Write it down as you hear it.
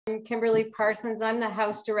I'm Kimberly Parsons. I'm the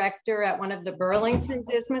house director at one of the Burlington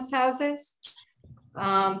Dismas houses.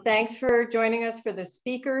 Thanks for joining us for the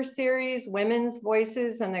speaker series, Women's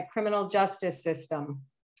Voices in the Criminal Justice System.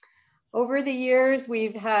 Over the years,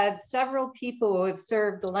 we've had several people who have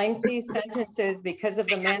served lengthy sentences because of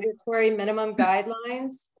the mandatory minimum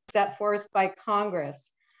guidelines set forth by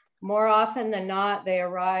Congress. More often than not, they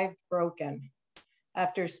arrived broken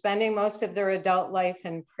after spending most of their adult life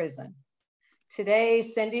in prison. Today,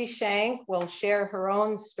 Cindy Shank will share her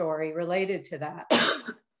own story related to that.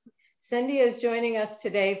 Cindy is joining us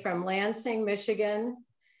today from Lansing, Michigan.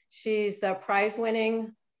 She's the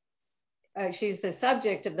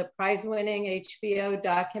subject of the prize-winning HBO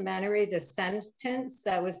documentary, The Sentence,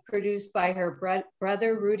 that was produced by her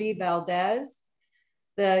brother, Rudy Valdez.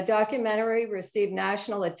 The documentary received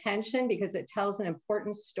national attention because it tells an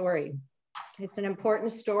important story. It's an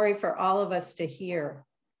important story for all of us to hear.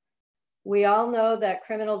 We all know that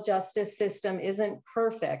criminal justice system isn't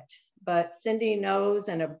perfect, but Cindy knows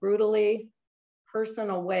in a brutally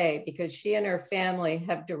personal way because she and her family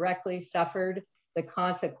have directly suffered the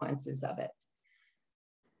consequences of it.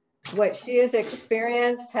 What she has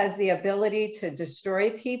experienced has the ability to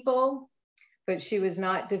destroy people, but she was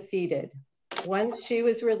not defeated. Once she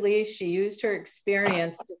was released, she used her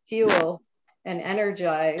experience to fuel and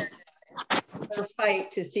energize her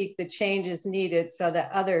fight to seek the changes needed so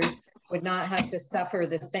that others would not have to suffer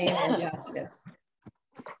the same injustice.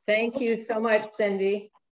 Thank you so much,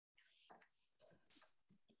 Cindy.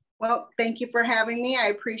 Well, thank you for having me. I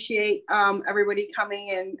appreciate everybody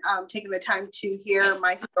coming and taking the time to hear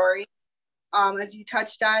my story. As you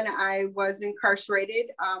touched on, I was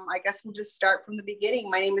incarcerated. I guess we'll just start from the beginning.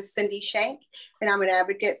 My name is Cindy Shank, and I'm an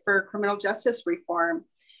advocate for criminal justice reform.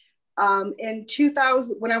 In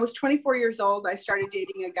 2000, when I was 24 years old, I started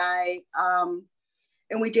dating a guy,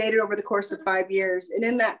 and we dated over the course of 5 years. And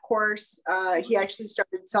in that course, he actually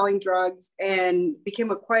started selling drugs and became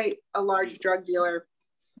quite a large drug dealer.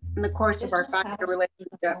 In the course of our 5-year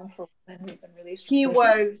relationship, he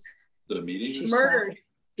was murdered.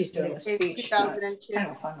 She's doing a speech. 2002. Kind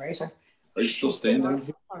of a fundraiser. Are you still standing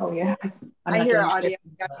here? Oh yeah. I hear audio.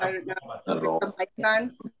 I don't know. Not at all. The mic's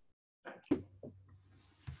on.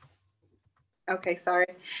 Okay, sorry.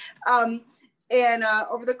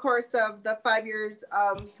 Over the course of the 5 years,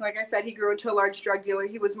 like I said, he grew into a large drug dealer.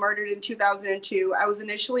 He was murdered in 2002. I was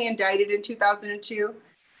initially indicted in 2002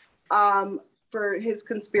 for his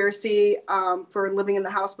conspiracy for living in the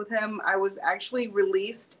house with him. I was actually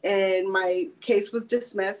released and my case was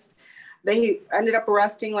dismissed. They ended up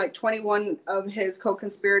arresting like 21 of his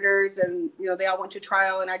co-conspirators, and they all went to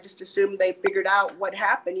trial, and I just assumed they figured out what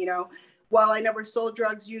happened. While I never sold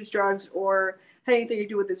drugs, used drugs, or had anything to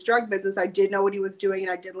do with this drug business, I did know what he was doing,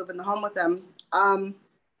 and I did live in the home with him.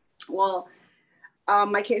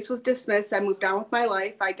 My case was dismissed. I moved on with my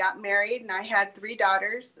life. I got married, and I had 3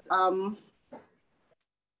 daughters. And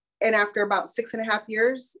after about 6.5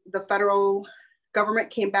 years, the federal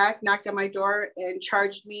government came back, knocked on my door, and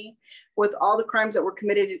charged me with all the crimes that were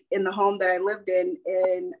committed in the home that I lived in.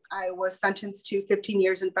 And I was sentenced to 15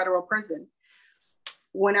 years in federal prison.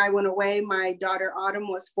 When I went away, my daughter Autumn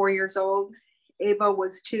was 4 years old, Ava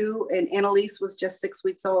was 2, and Annalise was just 6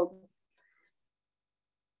 weeks old.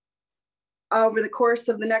 Over the course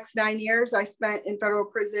of the next 9 years, I spent in federal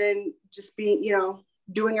prison, just being,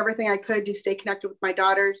 doing everything I could to stay connected with my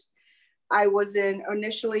daughters. I was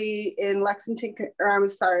initially in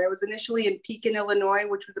Pekin, Illinois,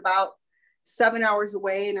 which was about 7 hours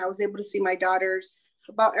away, and I was able to see my daughters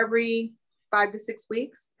about every 5 to 6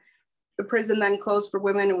 weeks. The prison then closed for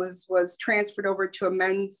women and was transferred over to a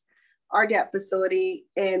men's RDAP facility,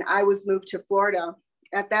 and I was moved to Florida.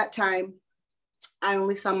 At that time, I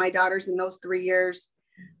only saw my daughters in those 3 years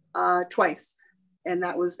twice, and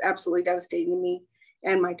that was absolutely devastating to me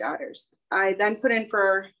and my daughters. I then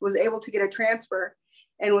was able to get a transfer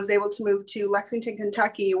and was able to move to Lexington,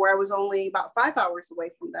 Kentucky, where I was only about 5 hours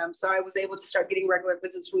away from them. So I was able to start getting regular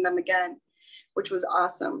visits from them again, which was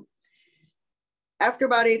awesome. After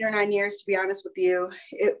about 8 or 9 years, to be honest with you,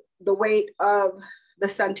 the weight of the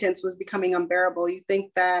sentence was becoming unbearable. You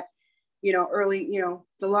think that, the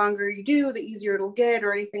longer you do, the easier it'll get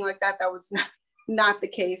or anything like that. That was not the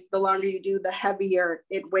case. The longer you do, the heavier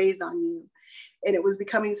it weighs on you. And it was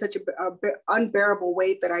becoming such an unbearable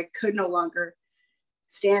weight that I could no longer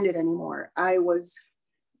stand it anymore. I was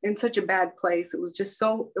in such a bad place. It was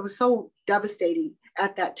so devastating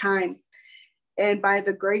at that time. And by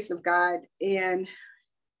the grace of God, and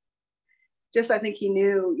I think he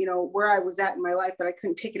knew, where I was at in my life, that I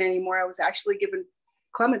couldn't take it anymore. I was actually given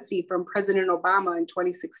clemency from President Obama in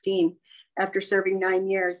 2016 after serving 9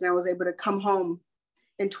 years, and I was able to come home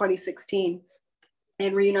in 2016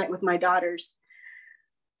 and reunite with my daughters.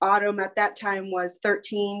 Autumn at that time was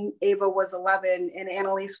 13, Ava was 11, and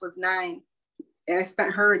Annalise was 9. And I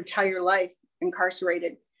spent her entire life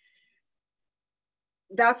incarcerated.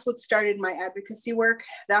 That's what started my advocacy work.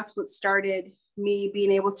 That's what started me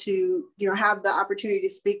being able to, have the opportunity to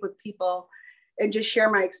speak with people and just share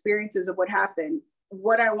my experiences of what happened.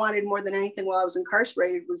 What I wanted more than anything while I was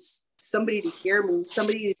incarcerated was somebody to hear me,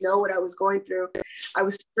 somebody to know what I was going through. I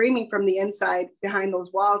was screaming from the inside behind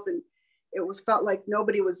those walls, and it felt like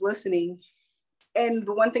nobody was listening. And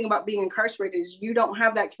the one thing about being incarcerated is you don't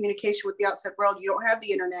have that communication with the outside world. You don't have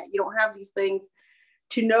the internet. You don't have these things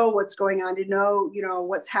to know what's going on, to know,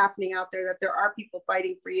 what's happening out there, that there are people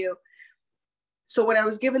fighting for you. So when I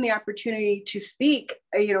was given the opportunity to speak,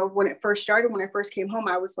 when it first started, when I first came home,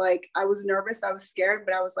 I was nervous, I was scared,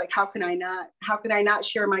 but I was like, how can I not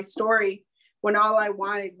share my story when all I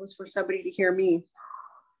wanted was for somebody to hear me?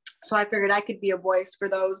 So I figured I could be a voice for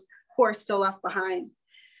those who are still left behind.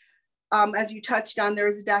 As you touched on, there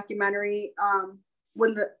is a documentary,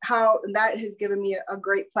 how that has given me a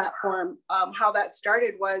great platform. How that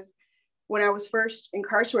started was when I was first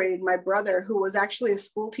incarcerated, my brother, who was actually a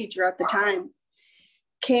school teacher at the time,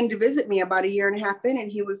 came to visit me about 1.5 years in,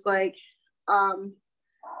 and he was like,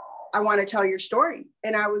 I want to tell your story.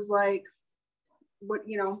 And I was like, what,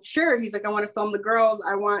 sure. He's like, I want to film the girls.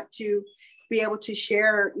 I want to be able to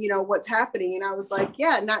share, what's happening. And I was like,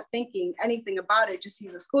 yeah, not thinking anything about it. Just,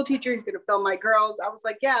 he's a school teacher. He's going to film my girls. I was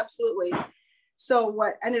like, yeah, absolutely. So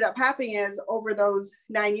what ended up happening is over those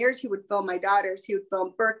 9 years, he would film my daughters. He would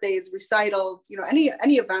film birthdays, recitals, any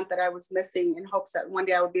event that I was missing, in hopes that one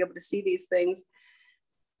day I would be able to see these things.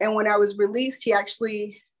 And when I was released,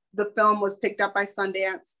 the film was picked up by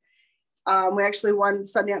Sundance. We actually won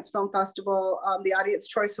Sundance Film Festival, the Audience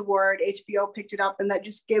Choice Award. HBO picked it up, and that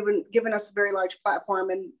just given us a very large platform.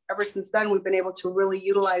 And ever since then, we've been able to really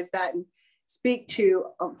utilize that and speak to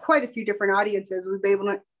quite a few different audiences.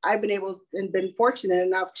 I've been able and been fortunate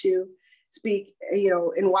enough to speak,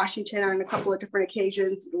 in Washington on a couple of different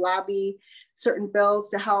occasions, lobby certain bills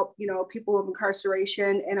to help, people with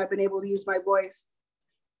incarceration, and I've been able to use my voice.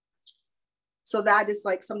 So that is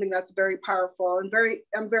like something that's very powerful and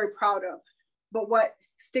I'm very proud of. But what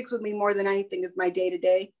sticks with me more than anything is my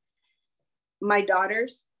day-to-day. My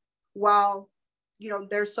daughters, while,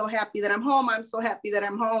 they're so happy that I'm home, I'm so happy that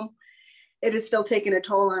I'm home, it is still taking a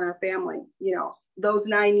toll on our family. Those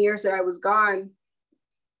 9 years that I was gone,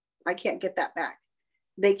 I can't get that back.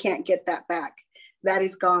 They can't get that back. That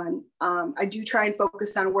is gone. I do try and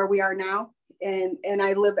focus on where we are now. And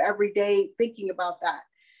I live every day thinking about that.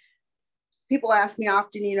 People ask me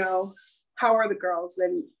often, how are the girls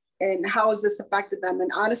and how has this affected them?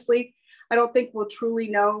 And honestly, I don't think we'll truly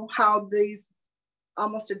know how these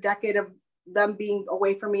almost a decade of them being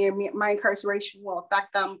away from me and my incarceration will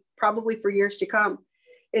affect them probably for years to come.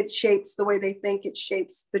 It shapes the way they think. It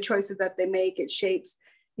shapes the choices that they make. It shapes,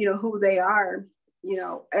 who they are,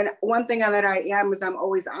 and one thing that I am is I'm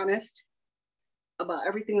always honest about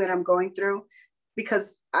everything that I'm going through,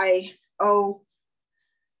 because I owe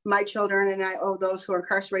my children and I owe those who are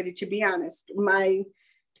incarcerated to be honest. My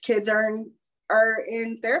kids are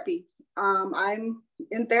in therapy. I'm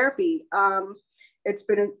in therapy. It's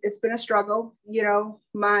been a struggle.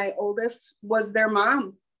 My oldest was their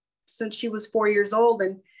mom since she was 4 years old,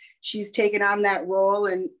 and she's taken on that role.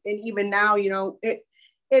 And even now,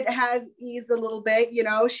 it has eased a little bit,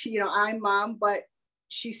 I'm mom, but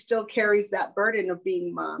she still carries that burden of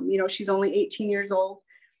being mom. She's only 18 years old,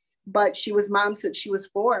 but she was mom since she was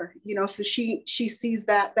 4, so she sees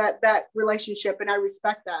that relationship, and I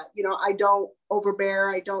respect that. I don't overbear.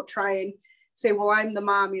 I don't try and say, well, I'm the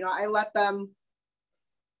mom. I let them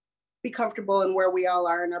be comfortable in where we all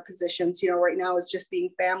are in our positions. Right now is just being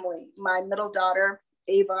family. My middle daughter,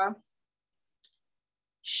 Ava,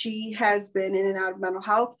 she has been in and out of mental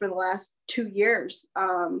health for the last 2 years.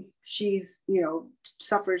 She's,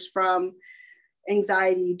 suffers from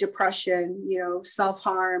anxiety, depression,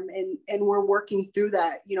 self-harm, and we're working through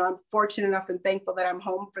that. I'm fortunate enough and thankful that I'm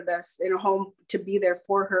home for this, in a home to be there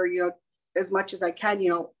for her, as much as I can,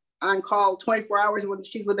 on call 24 hours when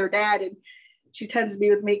she's with her dad, and she tends to be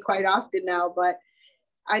with me quite often now. But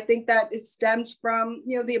I think that it stems from,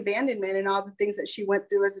 the abandonment and all the things that she went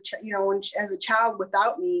through as a child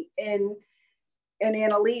without me. And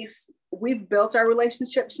Annalise, we've built our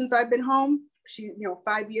relationship since I've been home. She,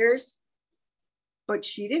 5 years, but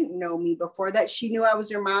she didn't know me before that. She knew I was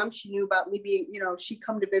her mom. She knew about me being, she'd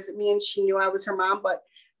come to visit me and she knew I was her mom, but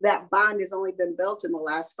that bond has only been built in the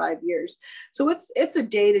last 5 years. So it's a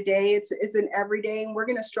day-to-day, it's an everyday, and we're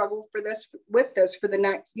going to struggle with this for the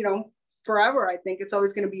next, forever. I think it's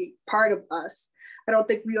always going to be part of us. I don't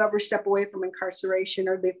think we ever step away from incarceration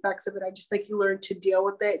or the effects of it. I just think you learn to deal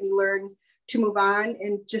with it and you learn to move on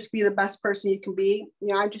and just be the best person you can be. You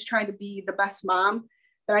know, I'm just trying to be the best mom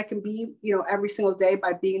that I can be, you know, every single day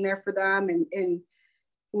by being there for them and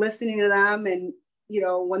listening to them. And, you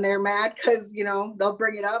know, when they're mad, because, you know, they'll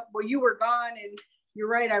bring it up. Well, you were gone, and you're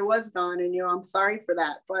right, I was gone. And, you know, I'm sorry for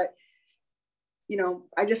that. But, you know,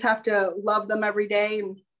 I just have to love them every day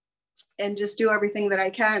and just do everything that I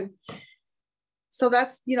can. So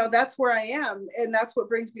that's, you know, that's where I am. And that's what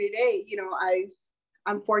brings me today. You know,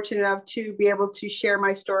 I'm fortunate enough to be able to share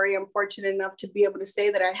my story. I'm fortunate enough to be able to say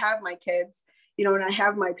that I have my kids, you know, and I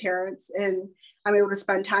have my parents and I'm able to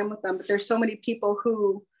spend time with them. But there's so many people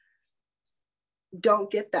who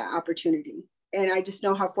don't get that opportunity. And I just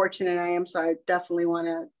know how fortunate I am. So I definitely want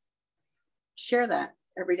to share that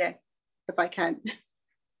every day if I can.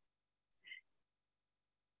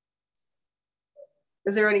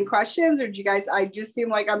 Is there any questions, or do you guys, I just seem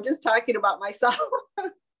like I'm just talking about myself.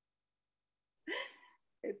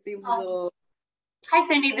 It seems a little. Hi,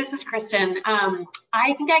 Cindy, this is Kristen.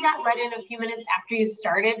 I think I got let in a few minutes after you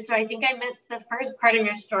started, so I think I missed the first part of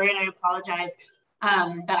your story, and I apologize.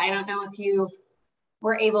 But I don't know if you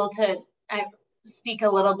were able to speak a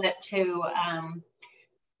little bit to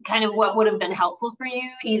kind of what would have been helpful for you,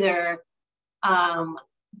 either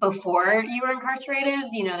before you were incarcerated,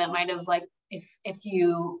 you know, that might have, like, if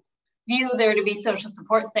you view there to be social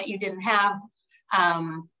supports that you didn't have,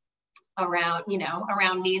 around, you know,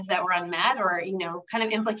 around needs that were unmet, or, you know, kind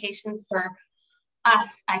of implications for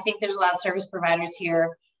us. I think there's a lot of service providers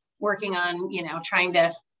here working on, you know, trying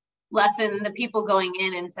to lessen the people going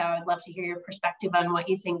in. And so I'd love to hear your perspective on what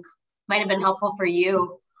you think might have been helpful for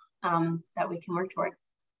you, that we can work toward.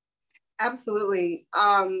 Absolutely.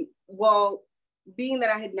 Well, being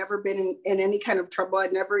that I had never been in any kind of trouble,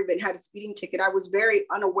 I'd never even had a speeding ticket, I was very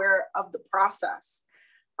unaware of the process.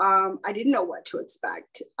 I didn't know what to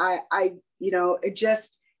expect. I, you know, it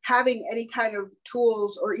just having any kind of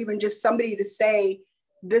tools or even just somebody to say,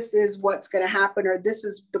 this is what's going to happen, or this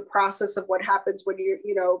is the process of what happens when you're,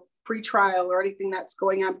 you know, pre-trial or anything that's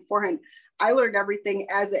going on beforehand. I learned everything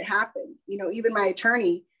as it happened. You know, even my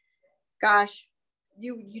attorney, gosh,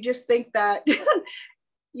 you just think that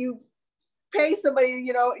you pay somebody,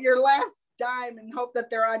 you know, your last dime and hope that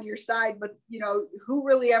they're on your side, but, you know, who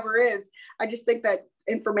really ever is? I just think that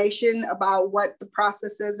information about what the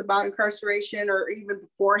process is about incarceration, or even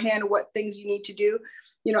beforehand, what things you need to do,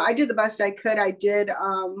 you know, I did the best I could. I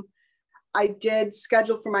did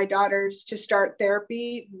schedule for my daughters to start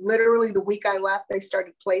therapy. Literally the week I left, they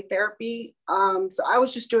started play therapy. So I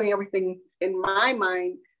was just doing everything in my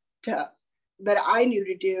mind that I knew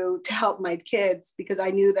to do to help my kids, because I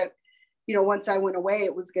knew that, you know, once I went away,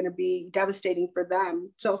 it was going to be devastating for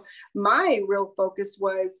them. So my real focus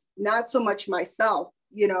was not so much myself,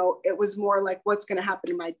 you know, it was more like what's going to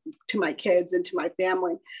happen to my kids and to my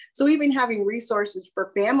family. So even having resources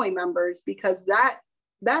for family members, because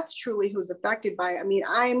that's truly who's affected by it. I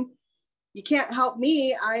mean, you can't help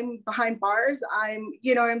me. I'm behind bars.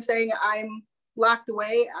 You know what I'm saying? I'm locked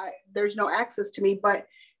away. There's no access to me, but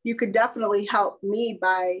you could definitely help me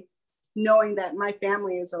by knowing that my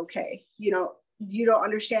family is okay. You know, you don't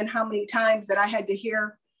understand how many times that I had to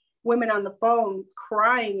hear women on the phone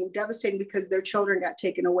crying and devastating because their children got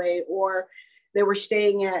taken away, or they were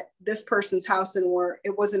staying at this person's house and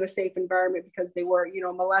it wasn't a safe environment because they were, you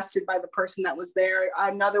know, molested by the person that was there.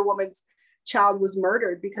 Another woman's child was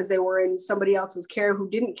murdered because they were in somebody else's care who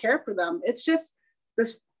didn't care for them. It's just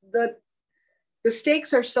the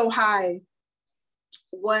stakes are so high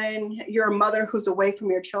when you're a mother who's away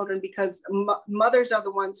from your children, because mothers are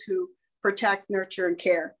the ones who protect, nurture, and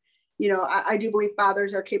care. You know, I do believe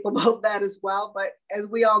fathers are capable of that as well. But as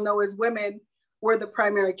we all know, as women, we're the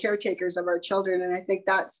primary caretakers of our children. And I think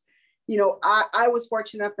that's, you know, I was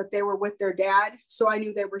fortunate enough that they were with their dad, so I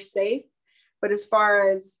knew they were safe. But as far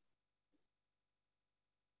as,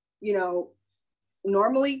 you know,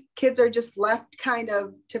 normally kids are just left kind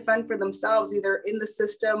of to fend for themselves, either in the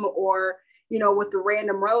system or, you know, with a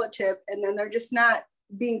random relative, and then they're just not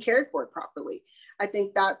being cared for properly. I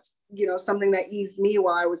think that's, you know, something that eased me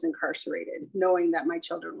while I was incarcerated, knowing that my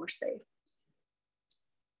children were safe.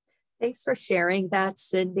 Thanks for sharing that,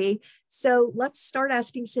 Cindy. So let's start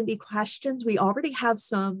asking Cindy questions. We already have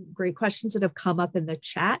some great questions that have come up in the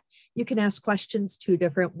chat. You can ask questions two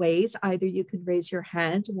different ways. Either you can raise your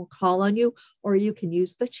hand and we'll call on you, or you can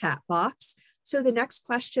use the chat box. So the next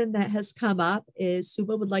question that has come up is,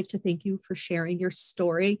 Suba would like to thank you for sharing your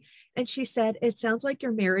story. And she said, it sounds like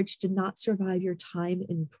your marriage did not survive your time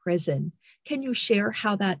in prison. Can you share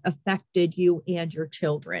how that affected you and your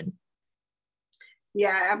children?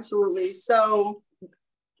 Yeah, absolutely. So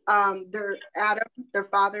their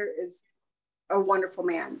father is a wonderful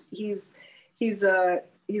man. He's a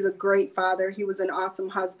great father. He was an awesome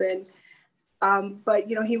husband. But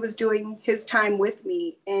he was doing his time with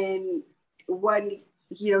me, and when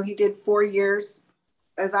he did 4 years,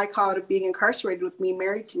 as I call it, of being incarcerated with me,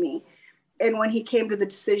 married to me. And when he came to the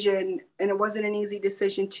decision, and it wasn't an easy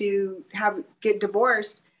decision to get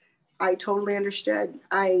divorced, I totally understood.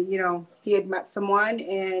 He had met someone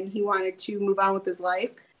and he wanted to move on with his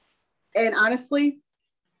life. And honestly,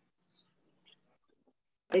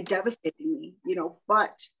 it devastated me,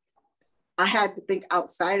 but I had to think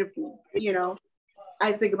outside of me, I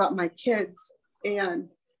had to think about my kids, and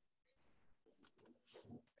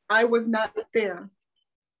I was not there.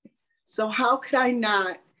 So how could I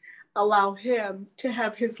not allow him to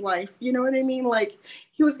have his life? You know what I mean? Like,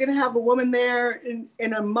 he was going to have a woman there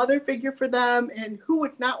and a mother figure for them, and who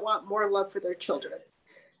would not want more love for their children?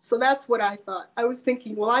 So that's what I thought. I was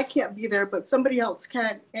thinking, well, I can't be there, but somebody else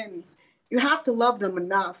can. And you have to love them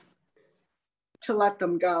enough to let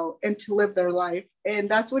them go and to live their life. And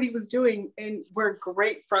that's what he was doing. And we're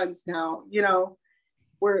great friends now.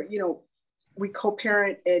 We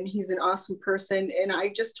co-parent, and he's an awesome person. And I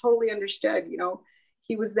just totally understood,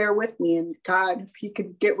 he was there with me, and God, if he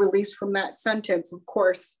could get released from that sentence, of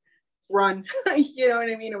course, run. You know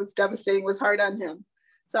what I mean? It was devastating. It was hard on him.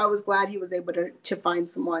 So I was glad he was able to find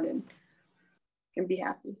someone and be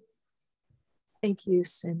happy. Thank you,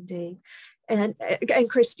 Cindy. And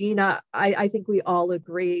Christina, I think we all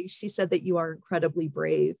agree. She said that you are incredibly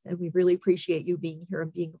brave, and we really appreciate you being here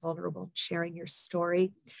and being vulnerable and sharing your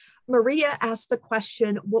story. Maria asked the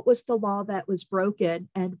question, what was the law that was broken,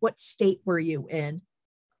 and what state were you in?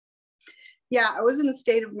 Yeah, I was in the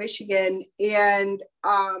state of Michigan, and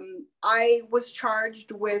I was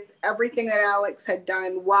charged with everything that Alex had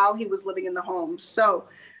done while he was living in the home. So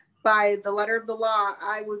by the letter of the law,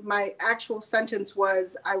 my actual sentence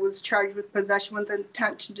was, I was charged with possession with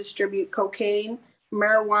intent to distribute cocaine,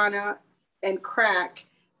 marijuana, and crack,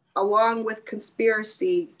 along with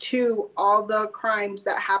conspiracy to all the crimes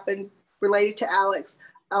that happened related to Alex,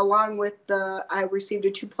 along with I received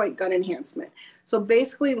a 2-point gun enhancement. So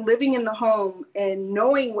basically, living in the home and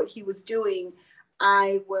knowing what he was doing,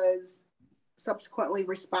 I was subsequently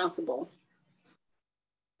responsible.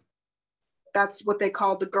 That's what they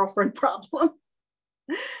call the girlfriend problem,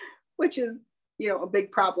 which is, a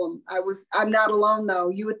big problem. I'm not alone though.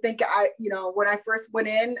 You would think when I first went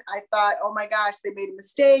in, I thought, oh my gosh, they made a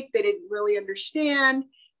mistake. They didn't really understand.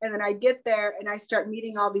 And then I get there and I start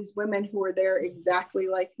meeting all these women who are there exactly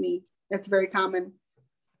like me. It's very common.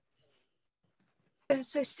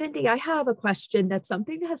 So Cindy, I have a question that's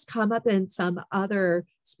something that has come up in some other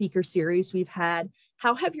speaker series we've had.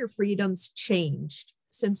 How have your freedoms changed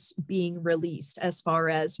since being released, as far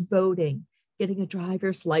as voting, getting a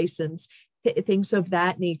driver's license, things of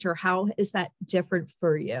that nature? How is that different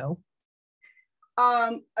for you?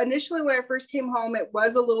 Initially, when I first came home, it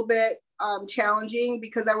was a little bit challenging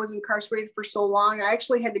because I was incarcerated for so long. I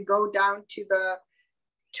actually had to go down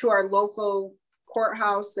to our local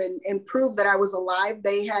courthouse and prove that I was alive.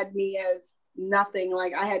 They had me as nothing.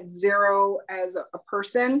 Like, I had zero as a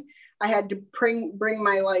person. I had to bring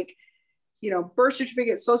my birth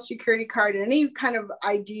certificate, social security card, and any kind of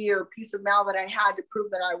ID or piece of mail that I had to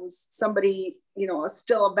prove that I was somebody,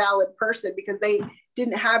 still a valid person, because they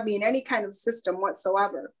didn't have me in any kind of system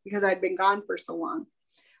whatsoever because I'd been gone for so long.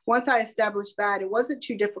 Once I established that, it wasn't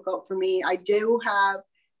too difficult for me. I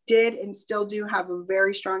did and still do have a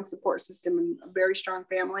very strong support system and a very strong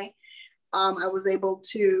family. I was able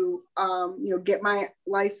to, get my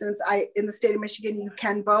license. In the state of Michigan, you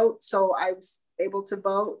can vote. So I was able to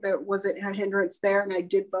vote. There wasn't a hindrance there, and I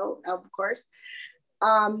did vote, of course.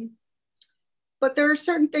 But there are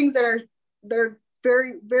certain things that they're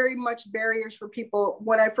very, very much barriers for people.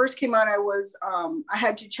 When I first came out, I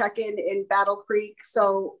had to check in Battle Creek.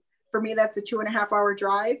 So for me, that's a 2.5-hour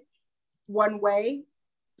drive one way.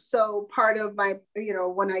 So part of my,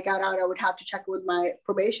 when I got out, I would have to check with my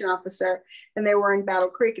probation officer, and they were in Battle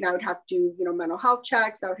Creek, and I would have to do, mental health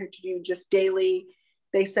checks. I would have to do just daily.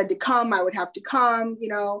 They said to come, I would have to come,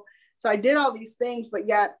 So I did all these things, but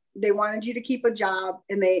yet they wanted you to keep a job,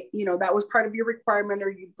 and they, that was part of your requirement, or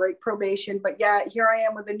you break probation. But yet here I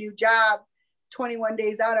am with a new job, 21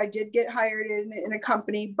 days out. I did get hired in a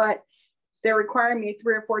company, but they're requiring me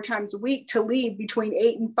 3 or 4 times a week to leave between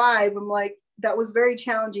 8 and 5. I'm like, that was very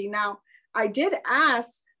challenging. Now, I did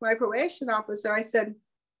ask my probation officer, I said,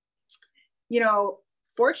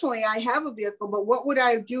 fortunately I have a vehicle, but what would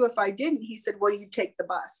I do if I didn't? He said, well, you take the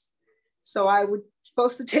bus. So I was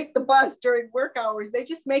supposed to take the bus during work hours. They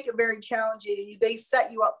just make it very challenging. They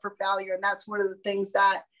set you up for failure. And that's one of the things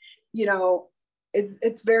that, you know,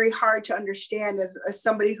 it's very hard to understand as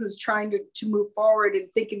somebody who's trying to move forward and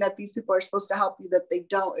thinking that these people are supposed to help you, that they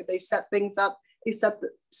don't. They set things up, they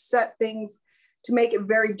set things to make it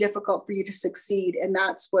very difficult for you to succeed. And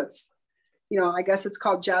that's what's, you know, I guess it's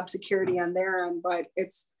called job security on their end, but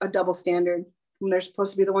it's a double standard. And they're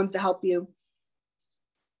supposed to be the ones to help you.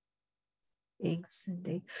 Thanks,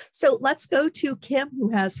 Cindy. So let's go to Kim, who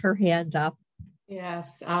has her hand up.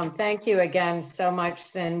 Yes, thank you again so much,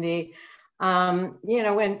 Cindy. You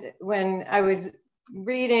know, when I was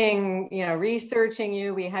reading, you know, researching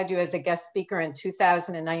you, we had you as a guest speaker in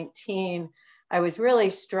 2019. I was really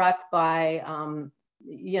struck by,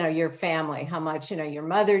 you know, your family, how much, you know, your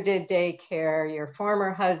mother did daycare, your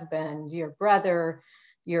former husband, your brother,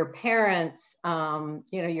 your parents,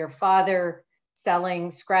 you know, your father selling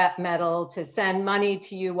scrap metal to send money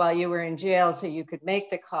to you while you were in jail so you could make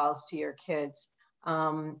the calls to your kids.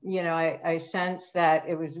 You know, I sense that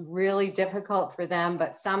it was really difficult for them,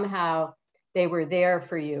 but somehow they were there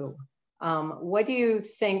for you. What do you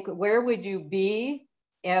think, where would you be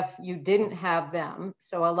if you didn't have them?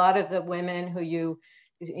 So a lot of the women who you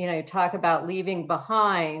know, talk about leaving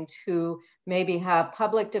behind, who maybe have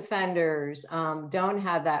public defenders, don't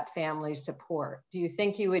have that family support. Do you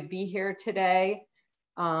think you would be here today?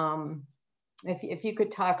 If you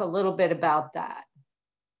could talk a little bit about that.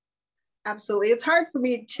 Absolutely. It's hard for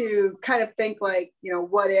me to kind of think like, you know,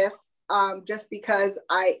 what if, just because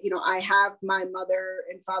you know, I have my mother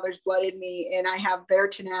and father's blood in me, and I have their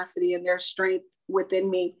tenacity and their strength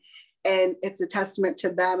within me. And it's a testament to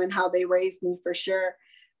them and how they raised me, for sure.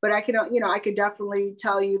 But I can, you know, I could definitely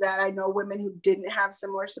tell you that I know women who didn't have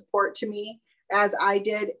similar support to me as I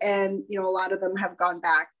did. And, you know, a lot of them have gone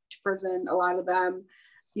back to prison. A lot of them,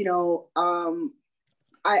 you know,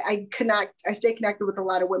 I stay connected with a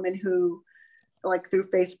lot of women who, like through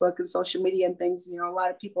Facebook and social media and things, you know, a lot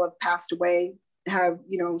of people have passed away, have,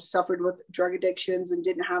 you know, suffered with drug addictions and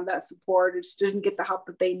didn't have that support, or just didn't get the help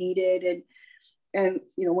that they needed. And,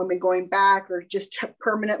 you know, women going back or just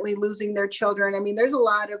permanently losing their children. I mean, there's a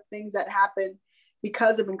lot of things that happen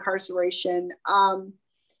because of incarceration.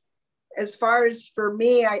 As far as for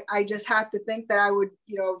me, I just have to think that I would,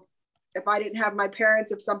 you know, if I didn't have my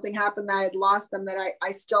parents, if something happened that I had lost them, that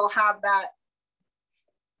I still have that,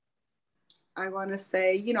 I want to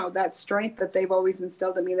say, you know, that strength that they've always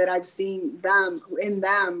instilled in me, that I've seen in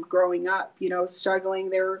them growing up, you know, struggling.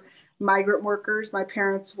 They're migrant workers. My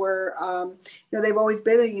parents were, you know, they've always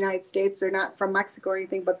been in the United States. They're not from Mexico or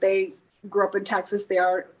anything, but they grew up in Texas. They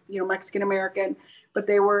are, you know, Mexican American, but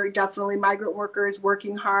they were definitely migrant workers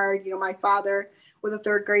working hard. You know, my father, with a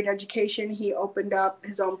third grade education, he opened up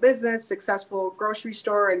his own business, successful grocery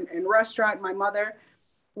store and restaurant. My mother,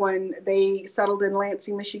 when they settled in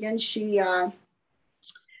Lansing, Michigan, she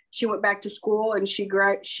went back to school, and she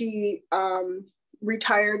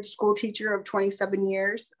retired school teacher of 27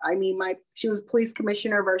 years. I mean, she was police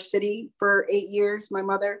commissioner of our city for 8 years. My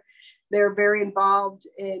mother, they're very involved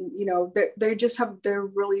in, you know, they're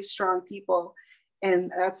really strong people.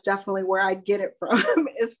 And that's definitely where I get it from,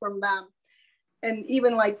 is from them. And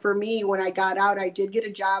even like for me, when I got out, I did get a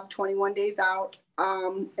job 21 days out.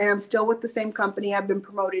 And I'm still with the same company. I've been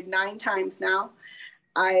promoted 9 times now.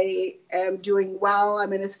 I am doing well.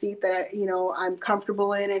 I'm in a seat that, you know, I'm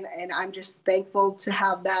comfortable in, and I'm just thankful to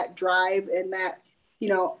have that drive, and that, you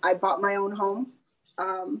know, I bought my own home.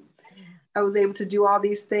 I was able to do all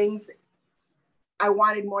these things. I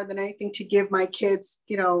wanted more than anything to give my kids,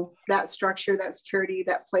 you know, that structure, that security,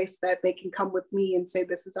 that place that they can come with me and say,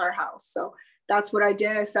 this is our house. So that's what I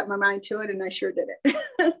did. I set my mind to it, and I sure did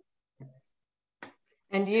it.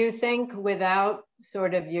 And do you think without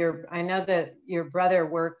sort of I know that your brother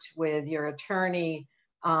worked with your attorney,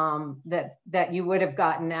 that you would have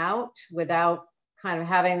gotten out without kind of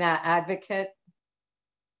having that advocate?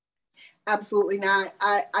 Absolutely not.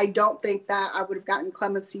 I don't think that I would have gotten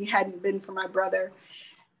clemency hadn't been for my brother.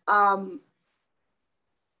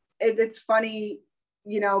 It's funny,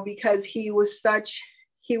 you know, because he was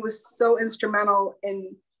so instrumental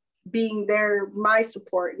in being there, my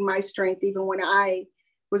support and my strength, even when I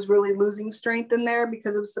was really losing strength in there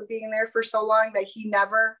because of being there for so long, that he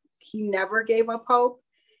never gave up hope.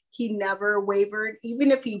 He never wavered.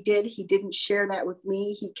 Even if he did, he didn't share that with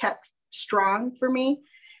me. He kept strong for me.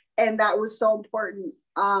 And that was so important.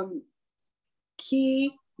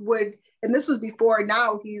 He would, and this was before,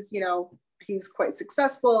 now he's, you know, he's quite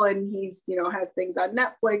successful, and he's, you know, has things on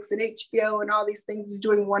Netflix and HBO and all these things. He's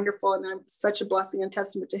doing wonderful, and I'm such a blessing and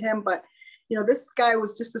testament to him. But, you know, this guy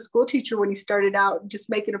was just a school teacher when he started out, just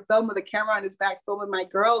making a film with a camera on his back, filming my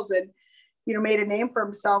girls, and, you know, made a name for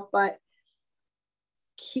himself. But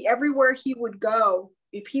everywhere he would go,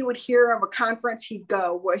 if he would hear of a conference, he'd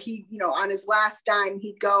go. Where he, you know, on his last dime,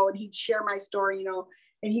 he'd go and he'd share my story, you know.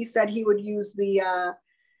 And he said he would use the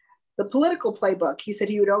political playbook. He said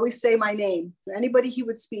he would always say my name. Anybody he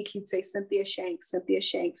would speak, he'd say Cynthia Shank, Cynthia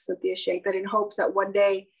Shank, Cynthia Shank. That in hopes that one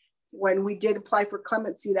day, when we did apply for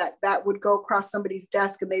clemency, that would go across somebody's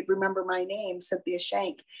desk and they'd remember my name, Cynthia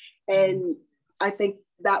Shank. And I think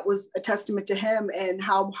that was a testament to him and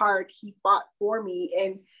how hard he fought for me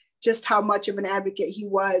and just how much of an advocate he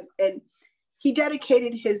was. And he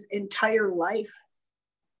dedicated his entire life,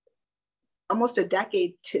 almost a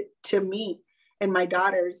decade, to me and my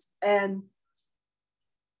daughters. And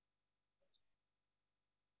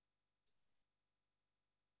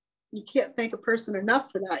you can't thank a person enough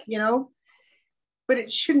for that, you know, but it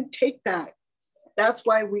shouldn't take that. That's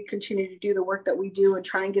why we continue to do the work that we do and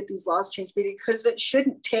try and get these laws changed, because it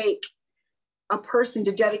shouldn't take a person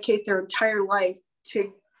to dedicate their entire life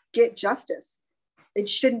to get justice. It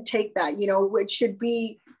shouldn't take that, you know. It should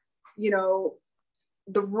be, you know,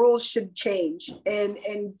 the rules should change, and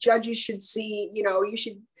judges should see, you know, you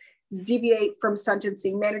should deviate from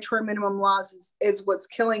sentencing. Mandatory minimum laws is what's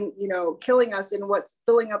killing us and what's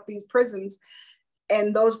filling up these prisons.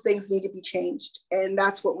 And those things need to be changed. And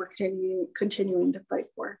that's what we're continuing to fight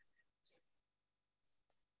for.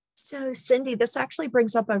 So Cindy, this actually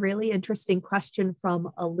brings up a really interesting question from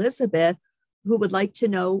Elizabeth, who would like to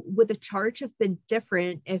know, would the charge have been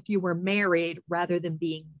different if you were married rather than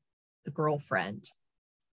being the girlfriend?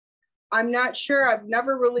 I'm not sure. I've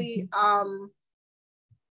never really,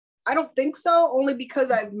 I don't think so, only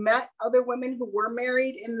because I've met other women who were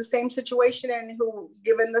married in the same situation and who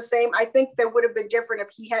given the same. I think that would have been different if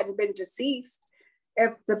he hadn't been deceased.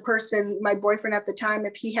 If the person, my boyfriend at the time,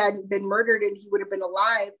 if he hadn't been murdered and he would have been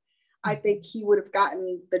alive, I think he would have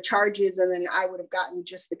gotten the charges and then I would have gotten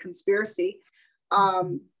just the conspiracy.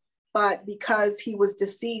 But because he was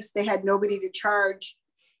deceased, they had nobody to charge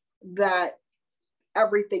that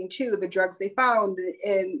everything too, the drugs they found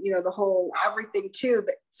and, you know, the whole everything too.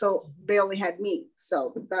 So they only had me.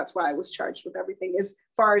 So that's why I was charged with everything as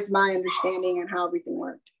far as my understanding and how everything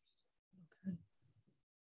worked.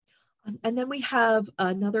 And then we have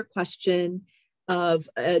another question of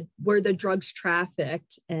were the drugs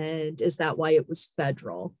trafficked, and is that why it was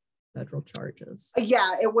federal charges?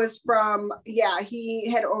 Yeah, it was from, he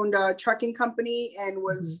had owned a trucking company and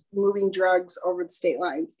was moving drugs over the state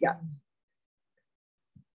lines. Yeah.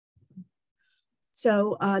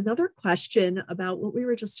 So another question about what we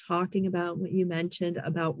were just talking about, what you mentioned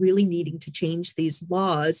about really needing to change these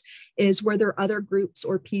laws, is were there other groups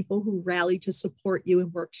or people who rallied to support you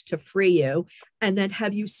and worked to free you? And then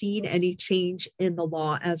have you seen any change in the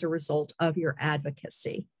law as a result of your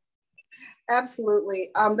advocacy?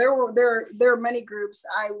 Absolutely. There are many groups.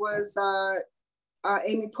 I was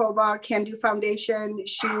Amy Pova, Can Do Foundation.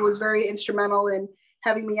 She was very instrumental in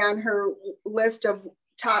having me on her list of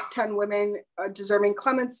top 10 women deserving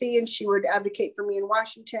clemency, and she would advocate for me in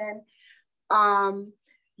Washington.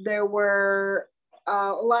 There were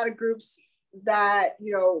a lot of groups that,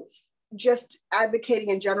 you know, just advocating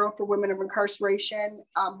in general for women of incarceration,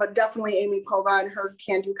 but definitely Amy Pova and her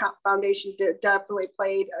Can Do Foundation definitely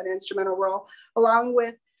played an instrumental role, along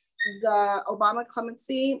with the Obama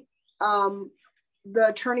clemency. The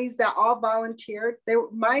attorneys that all volunteered,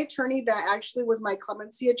 my attorney that actually was my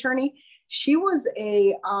clemency attorney, she was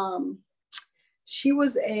a, I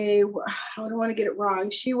don't want to get it wrong.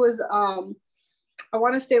 She was, I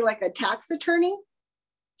want to say like a tax attorney.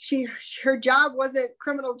 Her job wasn't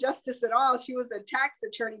criminal justice at all. She was a tax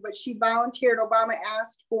attorney, but she volunteered. Obama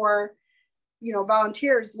asked for, you know,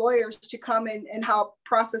 volunteers, lawyers to come in and help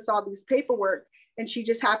process all these paperwork. And she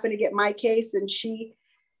just happened to get my case, and she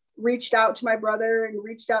reached out to my brother and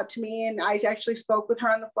reached out to me. And I actually spoke with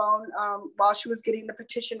her on the phone while she was getting the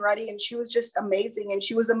petition ready. And she was just amazing. And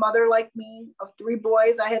she was a mother like me of 3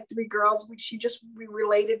 boys. I had 3 girls. We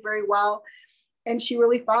related very well. And she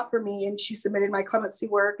really fought for me, and she submitted my clemency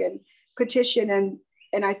work and petition.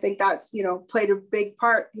 And I think that's, you know, played a big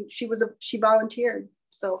part. She volunteered.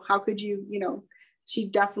 So how could you, you know, she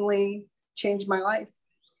definitely changed my life.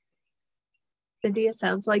 Cindy, it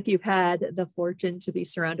sounds like you've had the fortune to be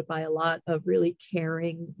surrounded by a lot of really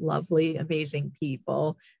caring, lovely, amazing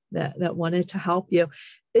people that wanted to help you.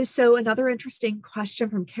 So another interesting question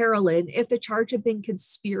from Carolyn: if the charge had been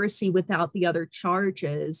conspiracy without the other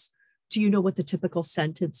charges, do you know what the typical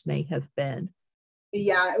sentence may have been?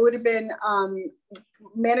 Yeah, it would have been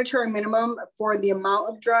mandatory minimum for the amount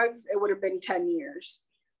of drugs. It would have been 10 years.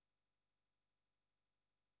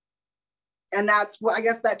 And that's what, I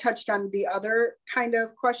guess that touched on the other kind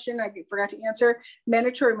of question I forgot to answer.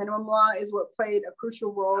 Mandatory minimum law is what played a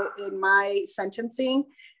crucial role in my sentencing.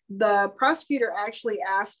 The prosecutor actually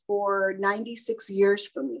asked for 96 years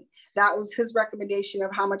for me. That was his recommendation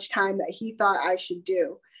of how much time that he thought I should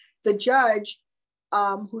do. The judge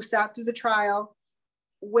who sat through the trial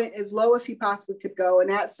went as low as he possibly could go.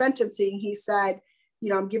 And at sentencing, he said, you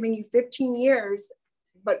know, I'm giving you 15 years,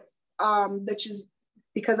 but that's just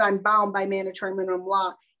because I'm bound by mandatory minimum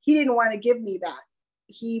law. He didn't want to give me that.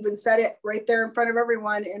 He even said it right there in front of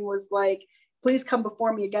everyone and was like, please come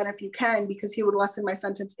before me again if you can, because he would lessen my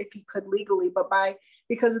sentence if he could legally, but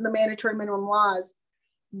because of the mandatory minimum laws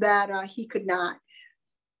that he could not.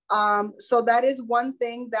 So that is one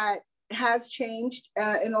thing that has changed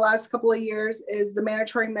in the last couple of years is the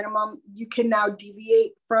mandatory minimum. You can now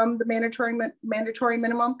deviate from the mandatory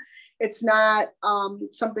minimum. It's not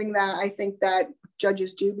something that I think that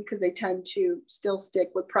judges do because they tend to still stick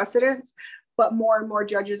with precedents, but more and more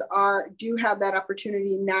judges do have that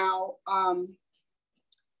opportunity now,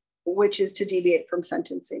 which is to deviate from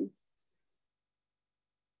sentencing.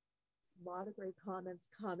 A lot of great comments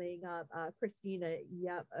coming up. Christina,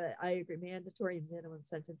 yep, I agree. Mandatory minimum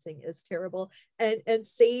sentencing is terrible. And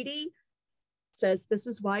Sadie says, this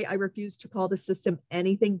is why I refuse to call the system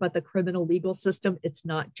anything but the criminal legal system. It's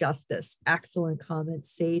not justice. Excellent comment,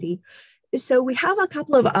 Sadie. So we have a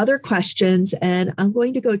couple of other questions, and I'm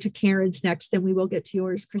going to go to Karen's next, and we will get to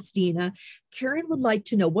yours, Christina. Karen would like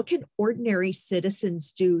to know, what can ordinary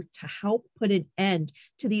citizens do to help put an end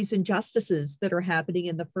to these injustices that are happening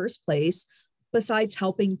in the first place, besides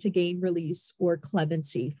helping to gain release or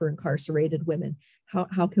clemency for incarcerated women?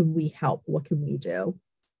 How can we help? What can we do?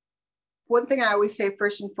 One thing I always say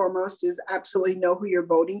first and foremost is absolutely know who you're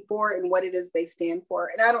voting for and what it is they stand for.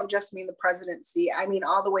 And I don't just mean the presidency. I mean,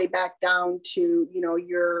 all the way back down to, you know,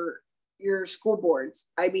 your school boards.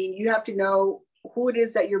 I mean, you have to know who it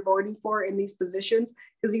is that you're voting for in these positions,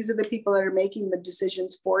 because these are the people that are making the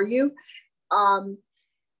decisions for you.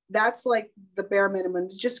 That's like the bare minimum,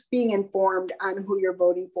 just being informed on who you're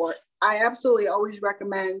voting for. I absolutely always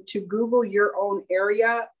recommend to Google your own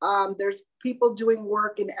area. There's people doing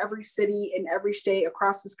work in every city, in every state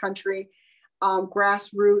across this country,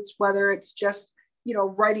 grassroots, whether it's just, you know,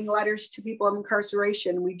 writing letters to people in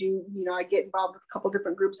incarceration. We do, you know, I get involved with a couple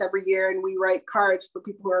different groups every year and we write cards for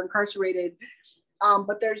people who are incarcerated.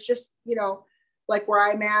 But there's just, you know, like where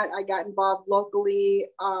I'm at, I got involved locally,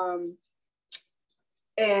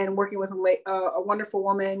 and working with a wonderful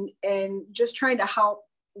woman and just trying to help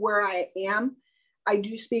where I am. I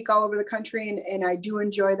do speak all over the country and I do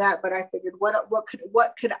enjoy that, but I figured what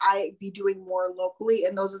could I be doing more locally?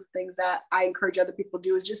 And those are the things that I encourage other people to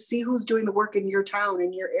do, is just see who's doing the work in your town,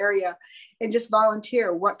 in your area, and just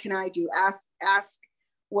volunteer. What can I do? Ask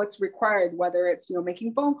what's required, whether it's, you know,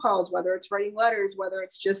 making phone calls, whether it's writing letters, whether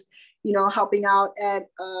it's just, you know, helping out at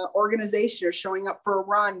organization or showing up for a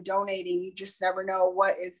run, donating. You just never know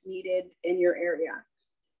what is needed in your area.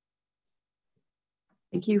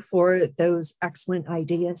 Thank you for those excellent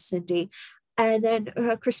ideas, Cindy. And then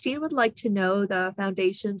Christine would like to know the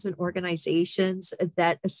foundations and organizations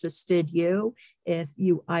that assisted you, if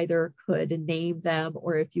you either could name them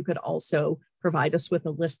or if you could also provide us with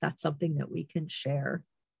a list. That's something that we can share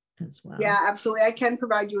as well. Yeah, absolutely. I can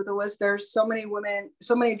provide you with a list. There's so many women,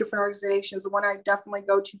 so many different organizations. The one I definitely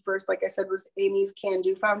go to first, like I said, was Amy's Can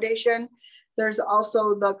Do Foundation. There's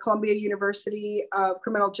also the Columbia University of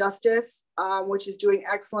Criminal Justice, which is doing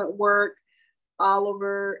excellent work all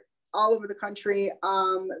over the country.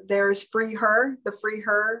 There's the Free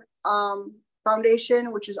Her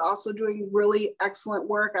Foundation, which is also doing really excellent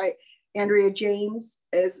work. Andrea James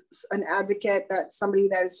is an advocate. That's somebody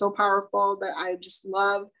that is so powerful that I just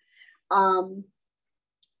love.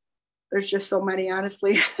 There's just so many,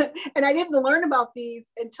 honestly. And I didn't learn about these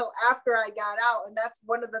until after I got out. And that's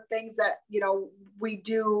one of the things that, you know, we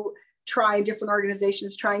do try in different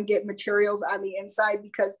organizations, try and get materials on the inside,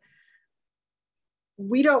 because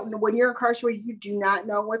we don't know, when you're incarcerated, you do not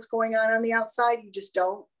know what's going on the outside. You just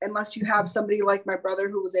don't, unless you have somebody like my brother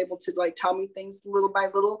who was able to like tell me things little by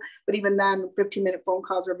little. But even then, 15-minute phone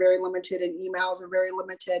calls are very limited and emails are very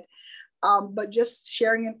limited. But just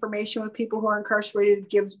sharing information with people who are incarcerated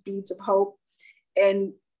gives beads of hope.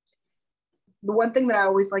 And the one thing that I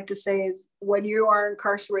always like to say is, when you are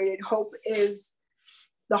incarcerated, hope is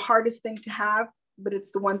the hardest thing to have, but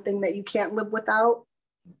it's the one thing that you can't live without.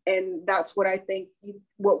 And that's what I think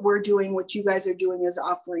what we're doing, what you guys are doing, is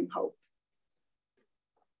offering hope.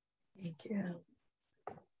 Thank you.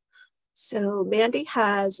 So Mandy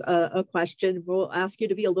has a question. We'll ask you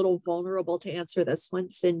to be a little vulnerable to answer this one,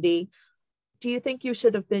 Cindy. Do you think you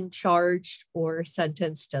should have been charged or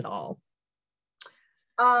sentenced at all?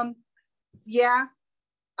 Yeah,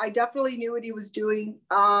 I definitely knew what he was doing.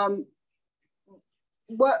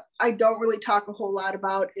 What I don't really talk a whole lot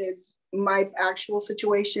about is my actual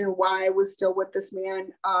situation, why I was still with this man.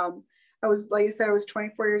 I was, like I said, I was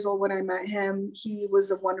 24 years old when I met him. He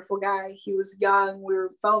was a wonderful guy. He was young.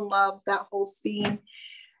 Fell in love, that whole scene.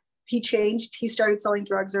 He changed. He started selling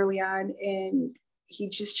drugs early on, and he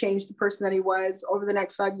just changed the person that he was. Over the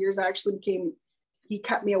next 5 years, he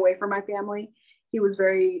kept me away from my family. He was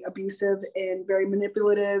very abusive and very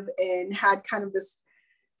manipulative and had kind of this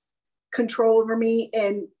control over me.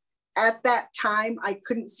 And at that time, I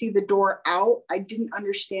couldn't see the door out. I didn't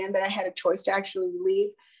understand that I had a choice to actually leave.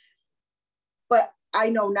 But I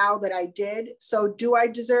know now that I did. So do I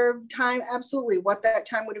deserve time? Absolutely. What that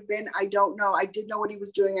time would have been, I don't know. I did know what he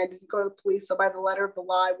was doing. I didn't go to the police. So by the letter of the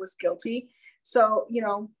law, I was guilty. So,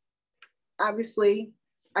 obviously,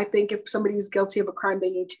 I think if somebody is guilty of a crime,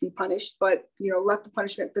 they need to be punished. But, let the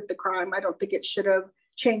punishment fit the crime. I don't think it should have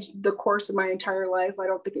changed the course of my entire life. I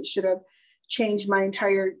don't think it should have changed my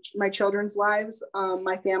children's lives,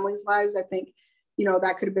 my family's lives. I think,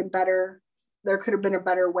 that could have been better. There could have been a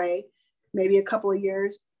better way. Maybe a couple of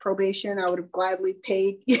years probation. I would have gladly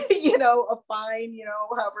paid, a fine,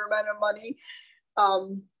 however amount of money.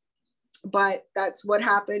 But that's what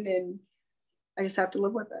happened, and I just have to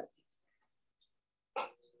live with it.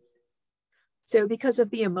 So because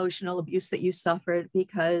of the emotional abuse that you suffered,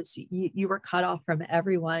 because you were cut off from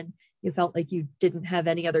everyone, you felt like you didn't have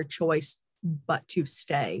any other choice but to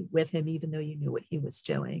stay with him, even though you knew what he was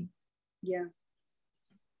doing. Yeah.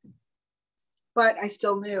 But I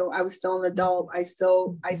still knew I was still an adult. I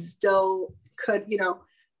still could,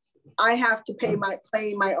 I have to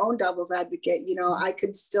play my own devil's advocate. I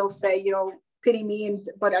could still say, pity me.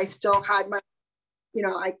 But I still had my,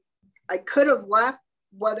 I could have left,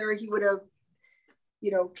 whether he would have,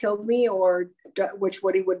 killed me or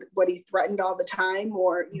what he threatened all the time,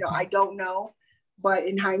 or, I don't know. But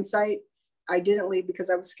in hindsight, I didn't leave because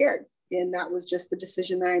I was scared. And that was just the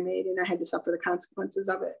decision that I made, and I had to suffer the consequences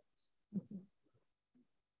of it.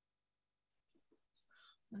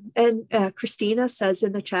 And Christina says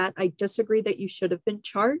in the chat, I disagree that you should have been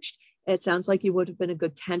charged. It sounds like you would have been a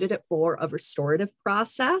good candidate for a restorative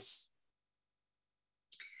process.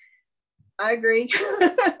 I agree.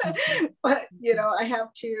 But, I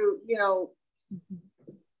have to,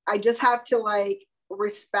 I just have to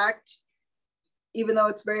respect, even though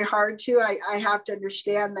it's very hard to, I have to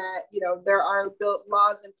understand that, there are built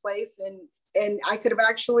laws in place, and I could have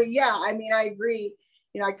actually, I agree.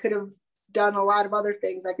 I could have done a lot of other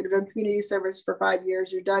things. I could have done community service for 5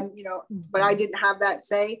 years or done, but I didn't have that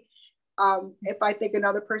say. If I think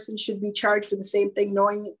another person should be charged for the same thing,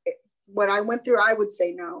 knowing what I went through, I would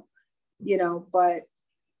say no, but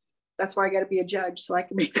that's why I got to be a judge so I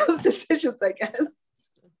can make those decisions, I guess.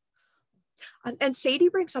 And Sadie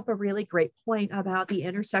brings up a really great point about the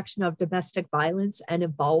intersection of domestic violence and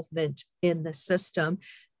involvement in the system.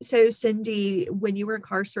 So, Cindy, when you were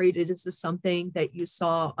incarcerated, is this something that you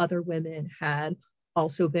saw other women had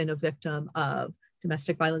also been a victim of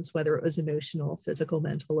domestic violence, whether it was emotional, physical,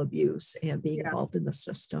 mental abuse, and being involved in the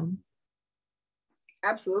system?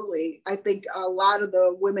 Absolutely. I think a lot of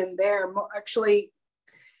the women there, actually,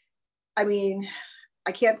 I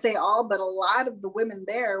can't say all, but a lot of the women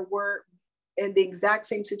there were in the exact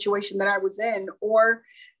same situation that I was in, or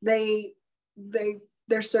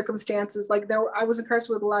their circumstances, I was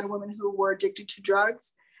incarcerated with a lot of women who were addicted to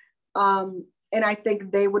drugs. And I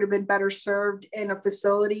think they would have been better served in a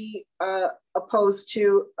facility, opposed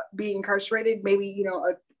to being incarcerated, maybe,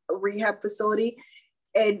 a rehab facility.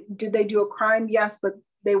 And did they do a crime? Yes, but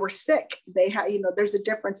they were sick. They had, there's a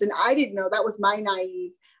difference. And I didn't know, that was my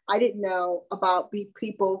naive. I didn't know about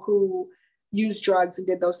people who use drugs and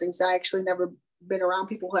did those things. I actually never been around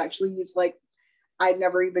people who actually use, I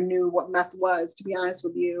never even knew what meth was, to be honest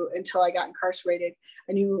with you, until I got incarcerated.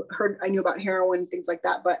 I knew about heroin and things like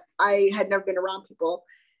that, but I had never been around people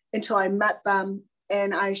until I met them,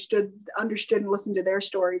 and I understood and listened to their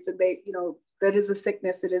stories. And they, that is a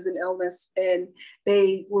sickness, it is an illness, and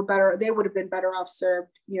they would have been better off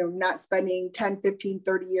served, not spending 10, 15,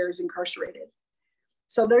 30 years incarcerated.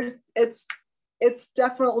 So it's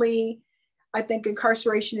definitely, I think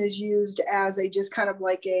incarceration is used as a just kind of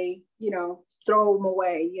throw them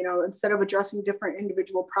away, instead of addressing different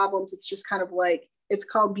individual problems. It's just kind of it's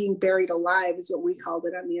called being buried alive is what we called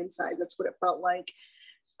it on the inside. That's what it felt like.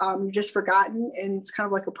 You're just forgotten, and it's kind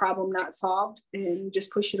of like a problem not solved, and you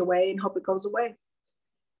just push it away and hope it goes away.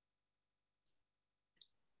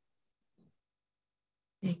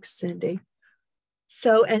 Thanks, Cindy.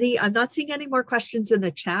 So I'm not seeing any more questions in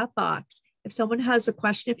the chat box. If someone has a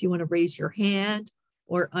question, if you want to raise your hand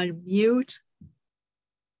or unmute.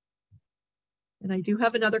 And I do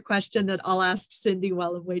have another question that I'll ask Cindy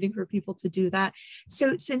while I'm waiting for people to do that.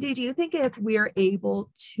 So Cindy, do you think if we are able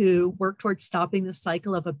to work towards stopping the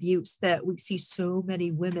cycle of abuse that we see so many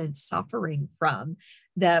women suffering from,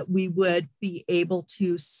 that we would be able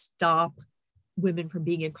to stop women from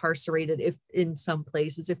being incarcerated if in some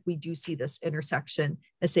places, if we do see this intersection,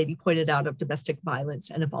 as Sadie pointed out, of domestic violence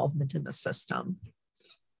and involvement in the system?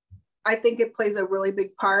 I think it plays a really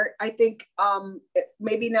big part. I think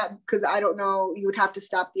maybe not, because I don't know, you would have to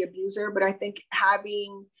stop the abuser, but I think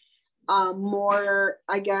having more,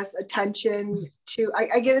 I guess, attention to,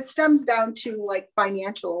 I guess it stems down to like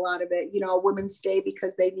financial, a lot of it, women stay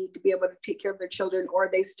because they need to be able to take care of their children, or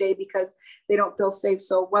they stay because they don't feel safe.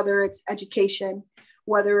 So whether it's education,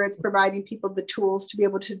 whether it's providing people the tools to be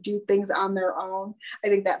able to do things on their own, I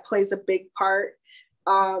think that plays a big part.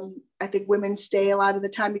 I think women stay a lot of the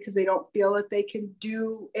time because they don't feel that they can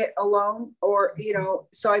do it alone, or,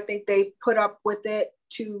 so I think they put up with it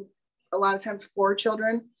to a lot of times for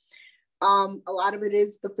children. A lot of it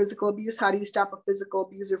is the physical abuse. How do you stop a physical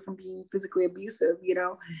abuser from being physically abusive?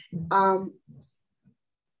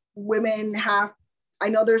 Women have, I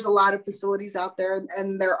know there's a lot of facilities out there,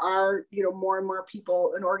 and there are, more and more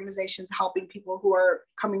people and organizations helping people who are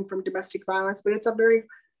coming from domestic violence, but it's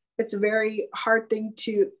a very hard thing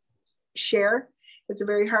to share. It's a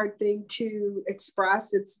very hard thing to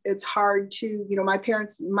express. It's hard to, my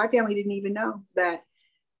family didn't even know that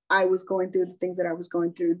I was going through the things that I was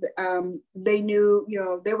going through. They knew,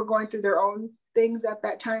 they were going through their own things at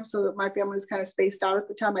that time. So my family was kind of spaced out at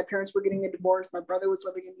the time. My parents were getting a divorce. My brother was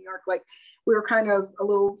living in New York. Like, we were kind of a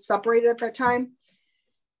little separated at that time.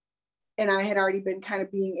 And I had already been kind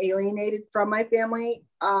of being alienated from my family.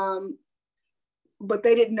 But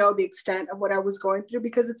they didn't know the extent of what I was going through,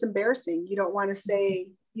 because it's embarrassing. You don't want to say,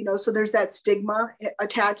 so there's that stigma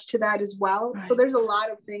attached to that as well. Right. So there's a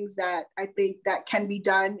lot of things that I think that can be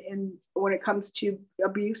done when it comes to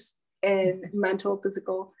abuse and mental,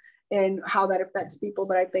 physical, and how that affects people.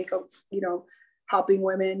 But I think of, helping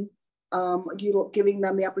women, giving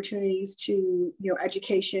them the opportunities to,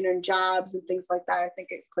 education and jobs and things like that. I think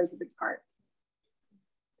it plays a big part.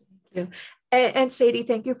 Thank you. And Sadie,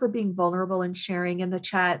 thank you for being vulnerable and sharing in the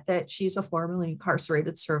chat that she's a formerly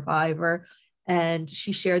incarcerated survivor. And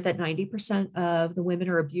she shared that 90% of the women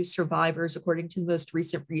are abuse survivors, according to the most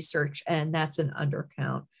recent research, and that's an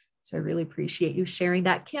undercount. So I really appreciate you sharing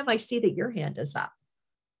that. Kim, I see that your hand is up.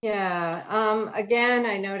 Yeah, again,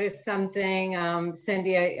 I noticed something,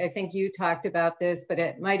 Cindy, I think you talked about this, but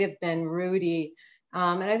it might've been Rudy.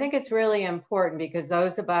 And I think it's really important, because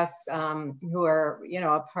those of us who are,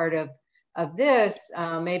 a part of this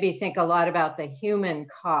maybe think a lot about the human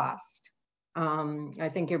cost. I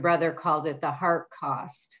think your brother called it the heart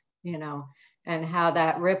cost, and how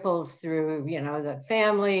that ripples through, the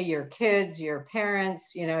family, your kids, your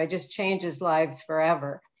parents, it just changes lives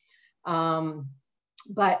forever.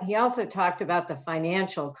 But he also talked about the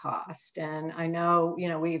financial cost. And I know,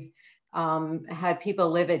 we've had people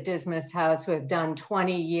live at Dismas House who have done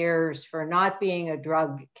 20 years for not being a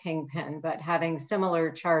drug kingpin, but having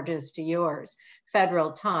similar charges to yours,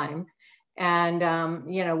 federal time. And,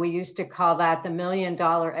 we used to call that the $1 million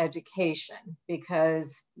education,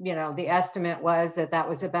 because, the estimate was that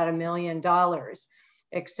was about $1 million,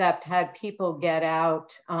 except had people get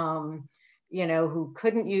out, who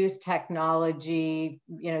couldn't use technology,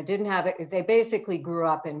 didn't have it. They basically grew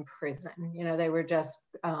up in prison. They were just,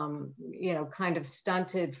 kind of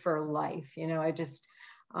stunted for life.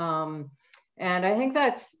 And I think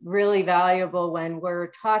that's really valuable when we're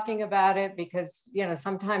talking about it, because,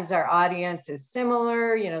 sometimes our audience is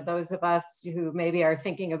similar, those of us who maybe are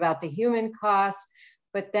thinking about the human cost,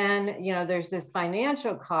 but then, there's this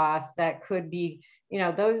financial cost that could be,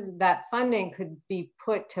 that funding could be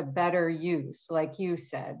put to better use, like you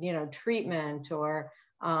said, treatment, or,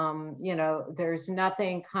 there's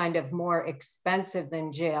nothing kind of more expensive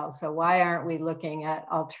than jail. So why aren't we looking at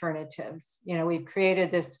alternatives? We've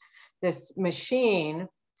created this machine,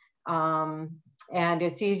 and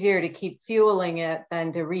it's easier to keep fueling it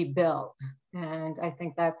than to rebuild. And I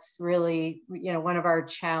think that's really, one of our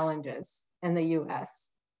challenges in the US.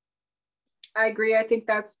 I agree. I think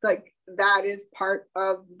that is part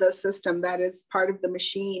of the system. That is part of the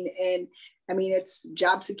machine. And I mean, it's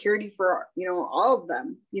job security for, all of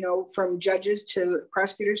them, from judges to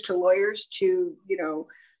prosecutors to lawyers to,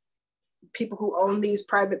 people who own these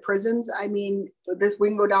private prisons. I mean, we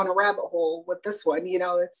can go down a rabbit hole with this one.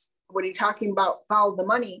 It's when you're talking about follow the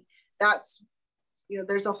money, that's,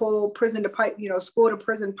 there's a whole prison to pipe, school to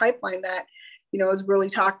prison pipeline that, is really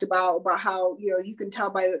talked about how, you can tell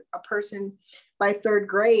by a person by third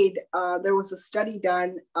grade. There was a study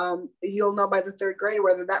done. You'll know by the third grade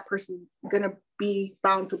whether that person's going to be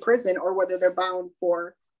bound for prison or whether they're bound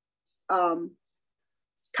for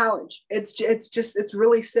college. It's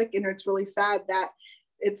really sick, and it's really sad that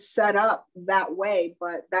it's set up that way,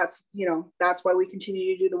 but that's why we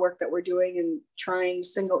continue to do the work that we're doing and trying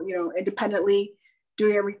independently,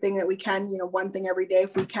 doing everything that we can, one thing every day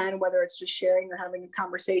if we can, whether it's just sharing or having a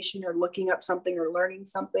conversation or looking up something or learning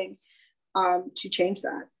something to change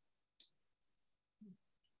that.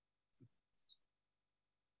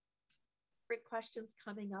 Great questions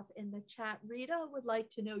coming up in the chat. Rita would like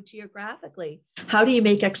to know geographically, how do you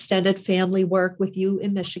make extended family work with you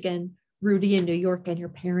in Michigan, Rudy in New York, and your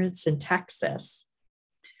parents in Texas?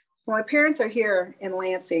 Well, my parents are here in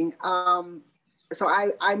Lansing. So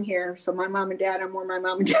I'm here. So my mom and dad, I'm where my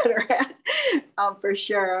mom and dad are at, for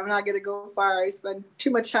sure. I'm not going to go far. I spend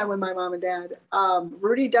too much time with my mom and dad.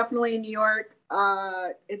 Rudy, definitely in New York.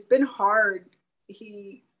 It's been hard.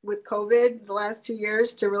 With COVID the last 2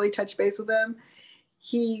 years to really touch base with him.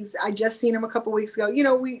 I just seen him a couple weeks ago.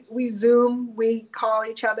 We Zoom, we call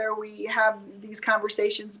each other, we have these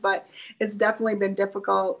conversations, but it's definitely been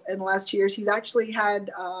difficult in the last 2 years. He's actually had,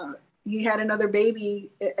 he had another baby,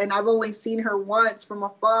 and I've only seen her once from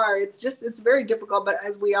afar. It's very difficult, but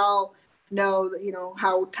as we all know,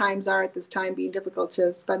 how times are at this time, being difficult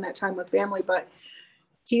to spend that time with family, but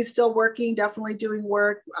he's still working, definitely doing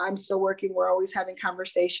work. I'm still working. We're always having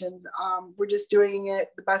conversations. We're just doing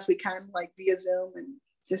it the best we can, like via Zoom, and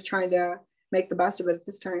just trying to make the best of it at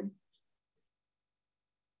this time.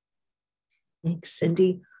 Thanks,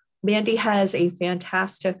 Cindy. Mandy has a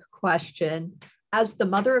fantastic question. As the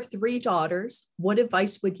mother of 3 daughters, what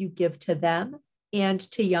advice would you give to them and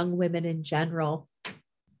to young women in general?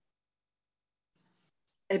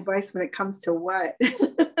 Advice when it comes to what?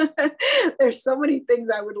 There's so many things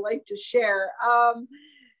I would like to share.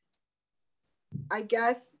 I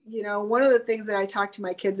guess, one of the things that I talk to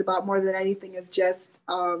my kids about more than anything is just,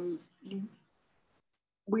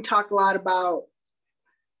 we talk a lot about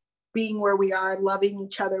being where we are, loving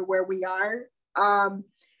each other where we are.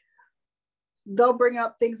 They'll bring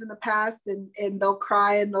up things in the past and they'll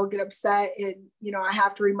cry and they'll get upset. And, I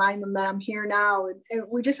have to remind them that I'm here now. And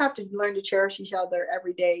we just have to learn to cherish each other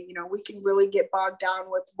every day. We can really get bogged down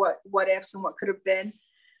with what ifs and what could have been.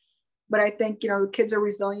 But I think, the kids are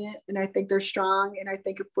resilient, and I think they're strong. And I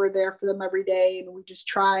think if we're there for them every day and we just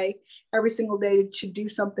try every single day to do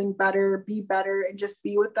something better, be better, and just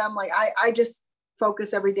be with them. Like I just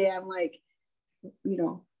focus every day on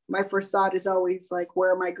my first thought is always like,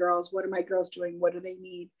 where are my girls? What are my girls doing? What do they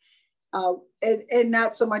need? And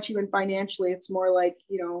not so much even financially. It's more like,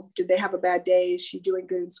 did they have a bad day? Is she doing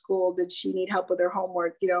good in school? Did she need help with her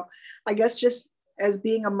homework? I guess just as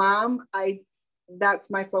being a mom, that's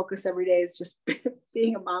my focus every day, is just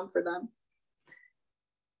being a mom for them,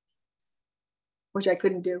 which I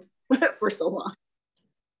couldn't do for so long.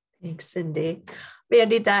 Thanks, Cindy.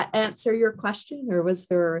 Mandy, did that answer your question, or was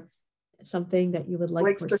there something that you would like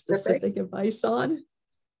more specific advice on?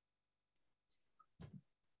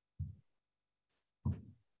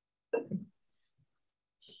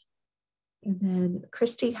 And then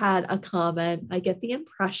Christy had a comment. I get the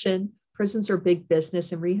impression prisons are big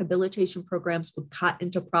business and rehabilitation programs would cut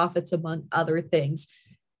into profits, among other things.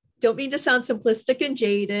 Don't mean to sound simplistic and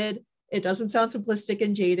jaded. It doesn't sound simplistic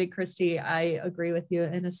and jaded, Christy. I agree with you.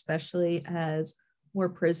 And especially as more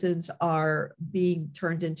prisons are being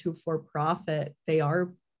turned into for-profit, they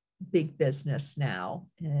are big business now.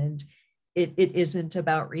 And it isn't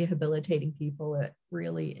about rehabilitating people. It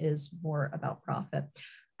really is more about profit.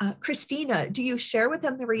 Christina, do you share with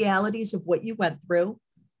them the realities of what you went through,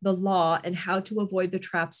 the law, and how to avoid the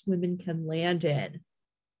traps women can land in?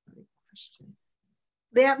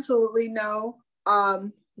 They absolutely know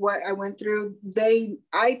what I went through.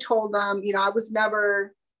 I told them,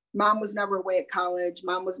 mom was never away at college.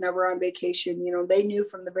 Mom was never on vacation. They knew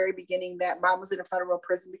from the very beginning that mom was in a federal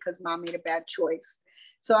prison because mom made a bad choice.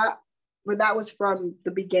 So that was from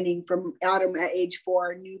the beginning, from Adam at age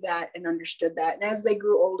 4, knew that and understood that. And as they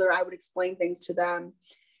grew older, I would explain things to them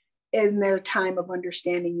in their time of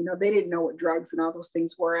understanding. They didn't know what drugs and all those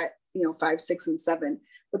things were at, 5, 6, and 7,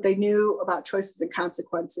 but they knew about choices and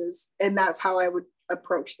consequences. And that's how I would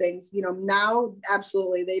approach things. Now,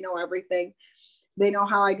 absolutely, they know everything. They know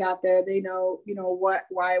how I got there. They know,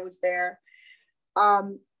 why I was there.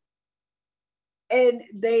 And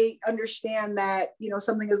they understand that,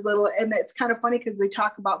 something is little. And it's kind of funny because they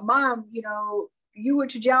talk about mom, you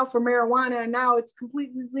went to jail for marijuana and now it's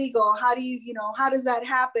completely legal. How do you, how does that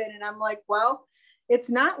happen? And I'm like, well, it's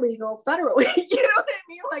not legal federally. You know what I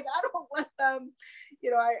mean? Like, I don't let them,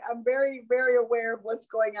 I'm very, very aware of what's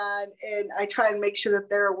going on. And I try and make sure that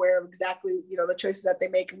they're aware of exactly, the choices that they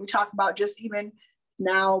make. And we talk about just even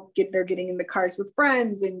now they're getting in the cars with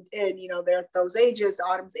friends and they're at those ages.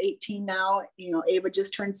 Autumn's 18 now, Ava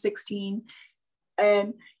just turned 16.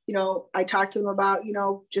 And, I talked to them about,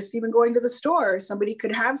 just even going to the store, somebody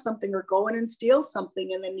could have something or go in and steal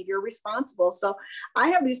something and then you're responsible. So I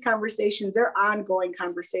have these conversations, they're ongoing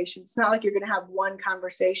conversations. It's not like you're going to have one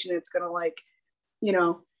conversation. It's going to like,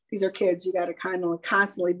 these are kids, you got to kind of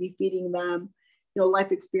constantly be feeding them,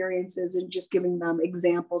 life experiences and just giving them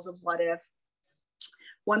examples of what if.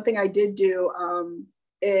 One thing I did do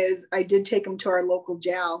is I did take them to our local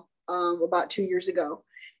jail about 2 years ago.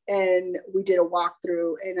 And we did a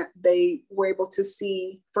walkthrough and they were able to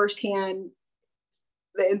see firsthand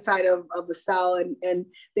the inside of the cell. And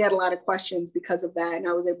they had a lot of questions because of that. And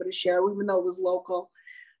I was able to share, even though it was local.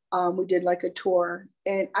 We did like a tour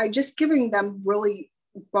and I just giving them really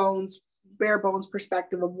bare bones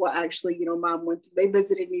perspective of what actually, mom went through. They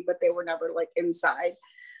visited me, but they were never like inside.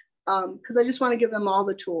 Because I just want to give them all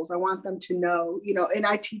the tools. I want them to know, and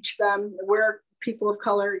I teach them, we're people of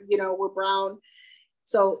color, we're brown.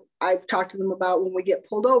 So I've talked to them about when we get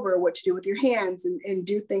pulled over, what to do with your hands and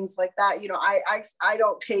do things like that. I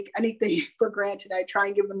don't take anything for granted. I try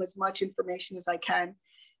and give them as much information as I can.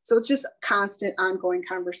 So it's just constant ongoing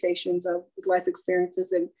conversations of life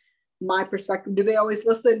experiences and my perspective. Do they always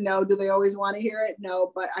listen? No. Do they always want to hear it?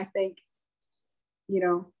 No. But I think,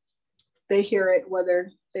 they hear it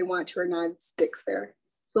whether they want to or not. It sticks there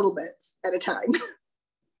little bits at a time.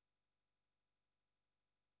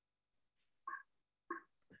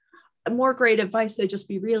 More great advice, they just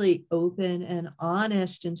be really open and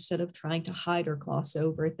honest instead of trying to hide or gloss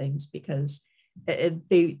over things, because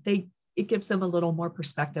it gives them a little more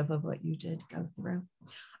perspective of what you did go through.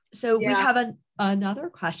 So we have another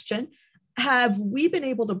question. Have we been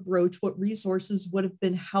able to broach what resources would have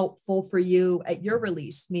been helpful for you at your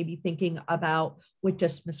release? Maybe thinking about what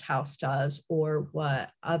Dismiss House does or what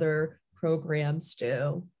other programs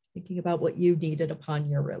do, thinking about what you needed upon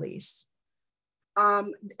your release.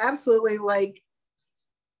 Absolutely. Like,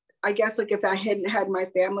 I guess like if I hadn't had my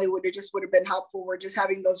family, would have been helpful. We're just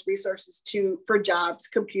having those resources for jobs,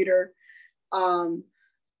 computer, being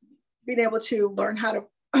able to learn how to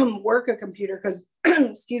work a computer. Because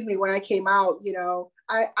excuse me, when I came out,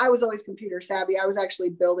 I was always computer savvy. I was actually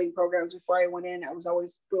building programs before I went in. I was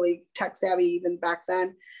always really tech savvy even back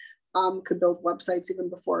then. Could build websites even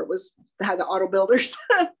before they had the auto builders,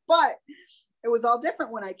 but it was all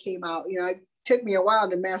different when I came out. It took me a while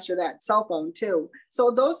to master that cell phone too.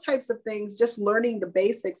 So those types of things, just learning the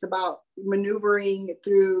basics about maneuvering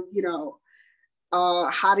through,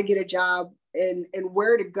 how to get a job and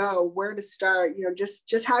where to go, where to start,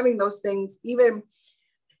 just having those things, even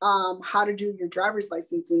how to do your driver's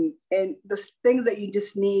license and the things that you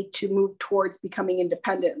just need to move towards becoming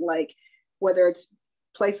independent, like whether it's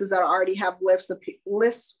places that already have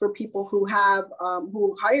lists for people who have,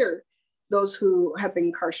 who hire those who have been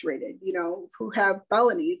incarcerated, who have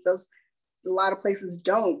felonies. A lot of places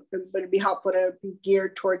don't, but it'd be helpful to be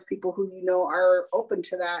geared towards people who are open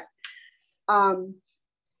to that.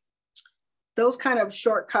 Those kind of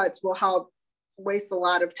shortcuts will help waste a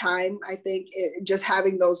lot of time. I think just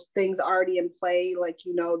having those things already in play, like,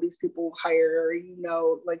 these people hire,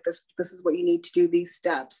 or, like this is what you need to do, these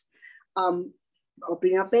steps.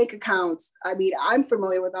 Opening up bank accounts. I mean, I'm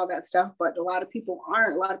familiar with all that stuff, but a lot of people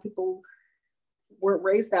aren't. A lot of people weren't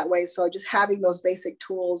raised that way. So just having those basic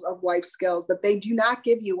tools of life skills that they do not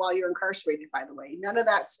give you while you're incarcerated, by the way. None of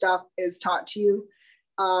that stuff is taught to you.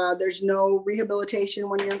 There's no rehabilitation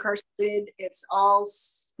when you're incarcerated. It's all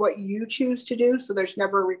what you choose to do. So there's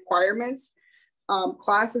never requirements.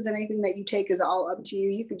 Classes and anything that you take is all up to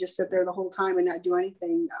you. You can just sit there the whole time and not do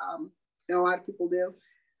anything. A lot of people do.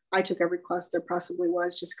 I took every class there possibly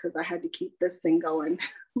was just because I had to keep this thing going,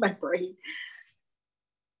 my brain.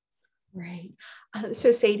 Right.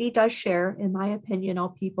 So Sadie does share, in my opinion, all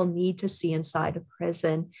people need to see inside a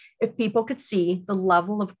prison. If people could see the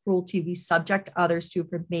level of cruelty we subject others to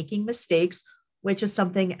for making mistakes, which is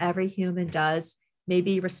something every human does,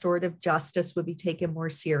 maybe restorative justice would be taken more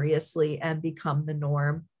seriously and become the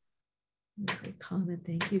norm. Great comment.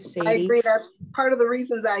 Thank you, Sadie. I agree. That's part of the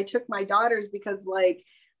reasons that I took my daughters, because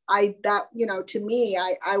to me,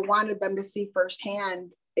 I wanted them to see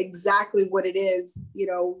firsthand exactly what it is,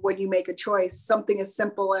 when you make a choice, something as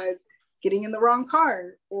simple as getting in the wrong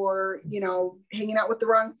car or, hanging out with the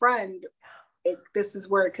wrong friend, this is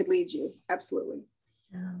where it could lead you. Absolutely.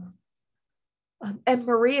 Yeah. And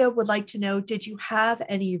Maria would like to know, did you have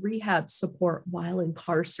any rehab support while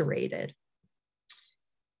incarcerated?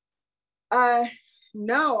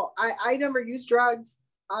 No, I never used drugs.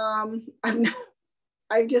 I've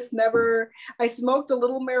just never, I smoked a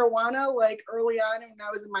little marijuana like early on when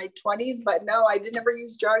I was in my 20s, but no, I did never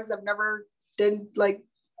use drugs. I've never did like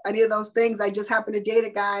any of those things. I just happened to date a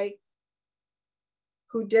guy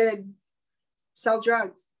who did sell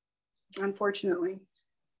drugs, unfortunately.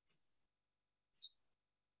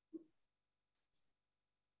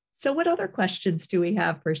 So what other questions do we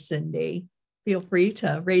have for Cindy? Feel free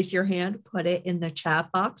to raise your hand, put it in the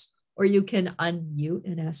chat box, or you can unmute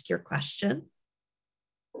and ask your question.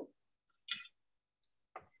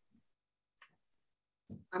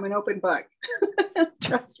 I'm an open book.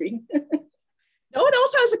 Trust me. No one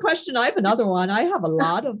else has a question. I have another one. I have a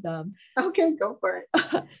lot of them. Okay, go for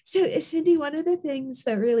it. So Cindy, one of the things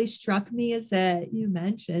that really struck me is that you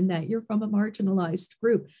mentioned that you're from a marginalized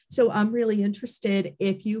group. So I'm really interested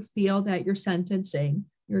if you feel that your sentencing,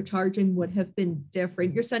 your charging would have been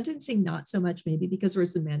different. Your sentencing, not so much maybe because there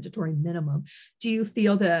was the mandatory minimum. Do you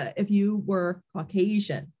feel that if you were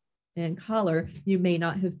Caucasian in color, you may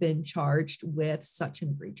not have been charged with such an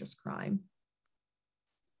egregious crime?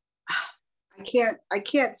 I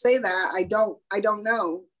can't say that. I don't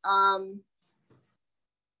know.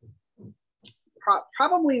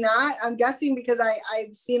 Probably not. I'm guessing because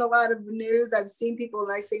I've seen a lot of news. I've seen people in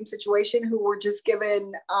my same situation who were just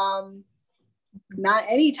given not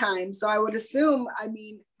any time. So I would assume, I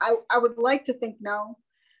mean, I would like to think no.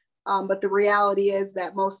 But the reality is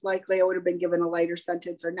that most likely I would have been given a lighter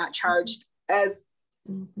sentence or not charged as,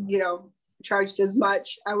 charged as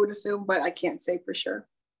much, I would assume, but I can't say for sure.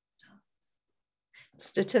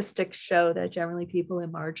 Statistics show that generally people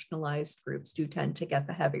in marginalized groups do tend to get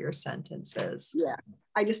the heavier sentences. Yeah,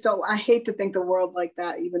 I hate to think the world like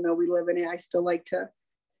that, even though we live in it. I still like to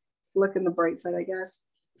look in the bright side, I guess,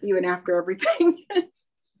 even after everything.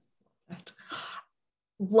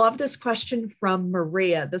 Love this question from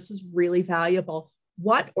Maria. This is really valuable.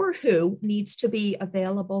 What or who needs to be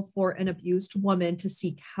available for an abused woman to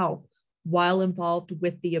seek help while involved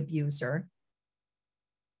with the abuser?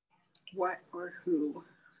 What or who?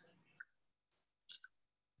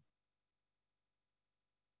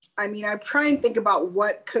 I mean, I try and think about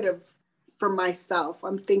what could have, for myself,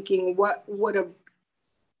 I'm thinking what would have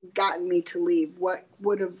gotten me to leave? What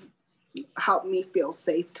would have helped me feel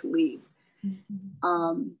safe to leave?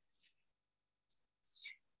 Mm-hmm.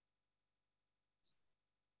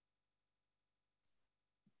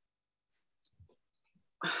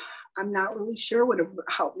 I'm not really sure what would have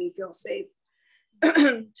helped me feel safe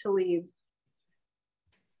to leave.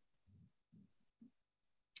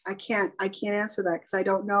 I can't answer that because I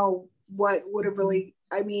don't know what would have really,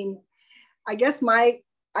 I mean, I guess I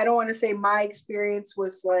don't want to say my experience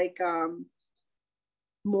was like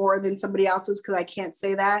more than somebody else's because I can't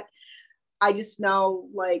say that. I just know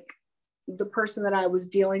like the person that I was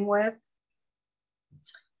dealing with,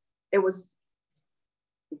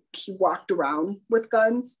 he walked around with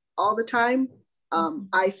guns all the time.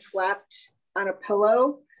 I slept on a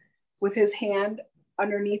pillow with his hand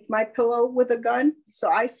underneath my pillow with a gun. So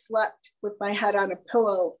I slept with my head on a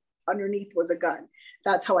pillow, underneath was a gun.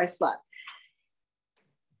 That's how I slept.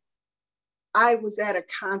 I was at a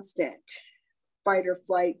constant fight or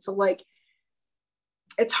flight. So like,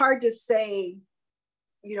 it's hard to say,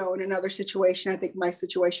 in another situation. I think my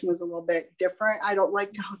situation was a little bit different. I don't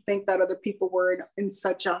like to think that other people were in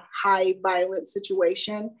such a high violent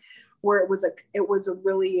situation where it was a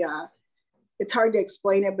really, it's hard to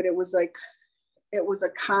explain it, but it was a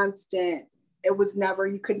constant,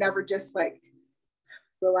 you could never just like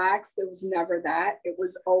relax. There was never that. It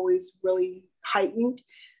was always really heightened.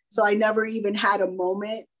 So I never even had a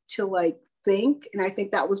moment to like think. And I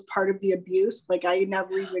think that was part of the abuse. Like I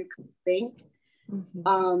never even could think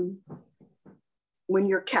when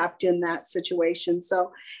you're kept in that situation.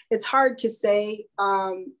 So it's hard to say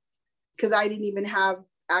because I didn't even have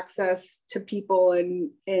access to people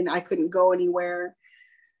and I couldn't go anywhere.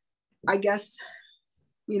 I guess,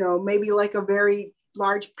 maybe like a very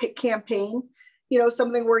large campaign,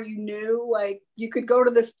 something where you knew like you could go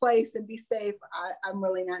to this place and be safe. I'm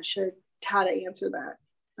really not sure how to answer that,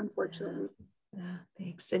 unfortunately.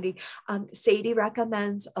 Thanks, Cindy. Sadie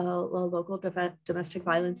recommends a local domestic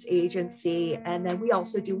violence agency. And then we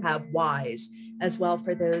also do have WISE as well.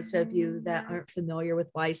 For those of you that aren't familiar with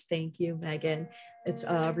WISE, thank you, Megan. It's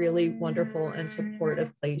a really wonderful and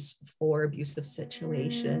supportive place for abusive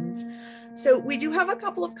situations. So we do have a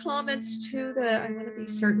couple of comments too that I want to be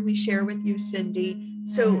certain we share with you, Cindy.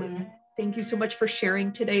 So Thank you so much for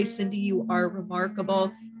sharing today, Cindy. You are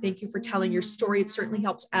remarkable. Thank you for telling your story. It certainly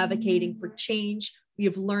helps advocating for change. We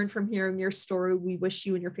have learned from hearing your story. We wish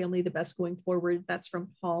you and your family the best going forward. That's from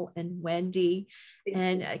Paul and Wendy.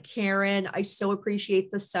 And Karen, I so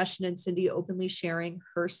appreciate this session and Cindy openly sharing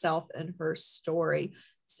herself and her story.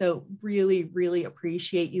 So really, really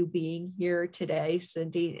appreciate you being here today,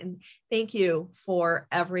 Cindy. And thank you for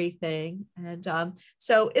everything. And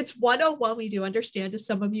so it's 1:01. We do understand if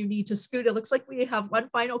some of you need to scoot. It looks like we have one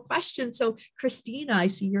final question. So Christina, I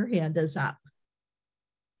see your hand is up.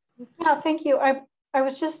 Yeah, thank you. I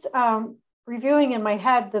was just reviewing in my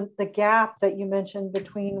head the gap that you mentioned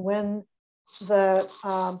between when the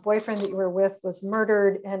boyfriend that you were with was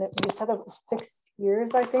murdered, and you said it was 6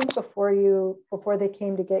 years, I think, before they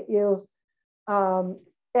came to get you.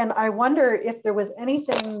 And I wonder if there was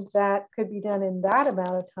anything that could be done in that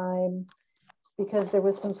amount of time, because there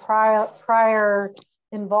was some prior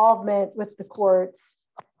involvement with the courts,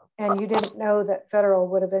 and you didn't know that federal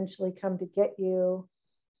would eventually come to get you.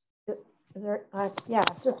 Is there, yeah,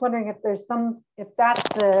 just wondering if that's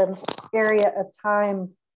the area of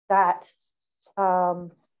time that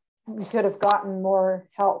we could have gotten more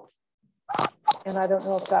help. And I don't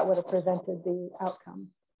know if that would have prevented the outcome.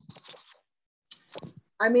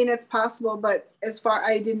 I mean, it's possible, but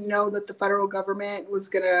I didn't know that the federal government was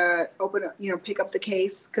gonna pick up the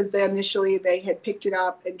case, because initially they had picked it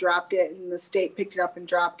up and dropped it, and the state picked it up and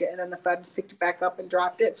dropped it, and then the feds picked it back up and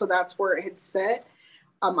dropped it. So that's where it had sit.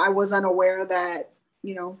 I was unaware that,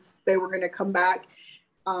 they were going to come back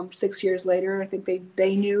 6 years later. I think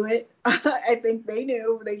they knew it. I think they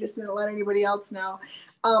knew. They just didn't let anybody else know.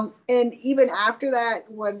 And even after that,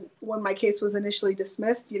 when my case was initially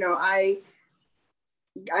dismissed, I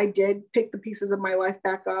did pick the pieces of my life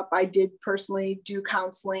back up. I did personally do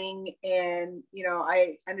counseling, and,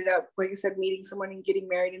 I ended up, like I said, meeting someone and getting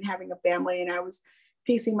married and having a family, and I was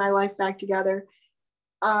piecing my life back together.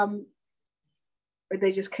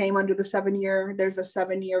 They just came under the 7 year. There's a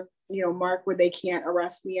 7 year, mark where they can't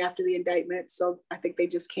arrest me after the indictment. So I think they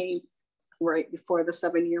just came right before the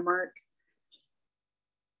 7 year mark.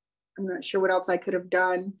 I'm not sure what else I could have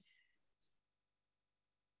done.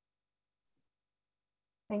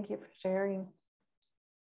 Thank you for sharing.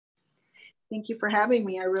 Thank you for having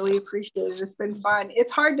me. I really appreciate it. It's been fun.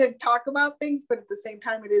 It's hard to talk about things, but at the same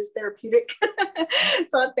time, it is therapeutic.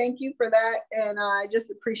 So I thank you for that. And I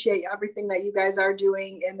just appreciate everything that you guys are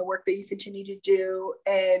doing and the work that you continue to do,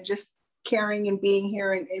 and just caring and being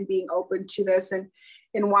here and being open to this and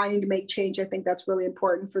wanting to make change. I think that's really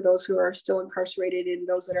important for those who are still incarcerated and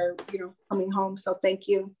those that are, coming home. So thank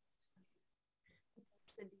you.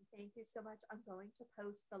 Cindy, thank you so much. I'm going to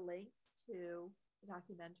post the link to the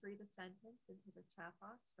documentary, The Sentence, into the chat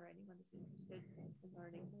box for anyone that's interested in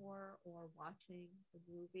learning more or watching the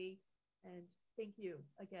movie. And thank you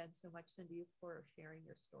again so much, Cindy, for sharing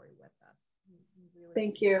your story with us. We really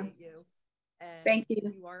appreciate you. And thank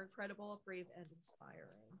you. You are incredible, brave, and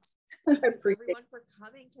inspiring. I Thank appreciate everyone for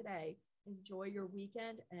coming today. Enjoy your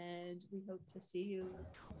weekend, and we hope to see you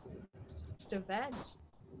next event.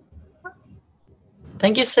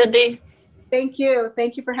 Thank you, Cindy. Thank you.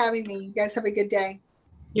 Thank you for having me. You guys have a good day.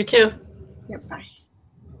 You too. Yep. Bye.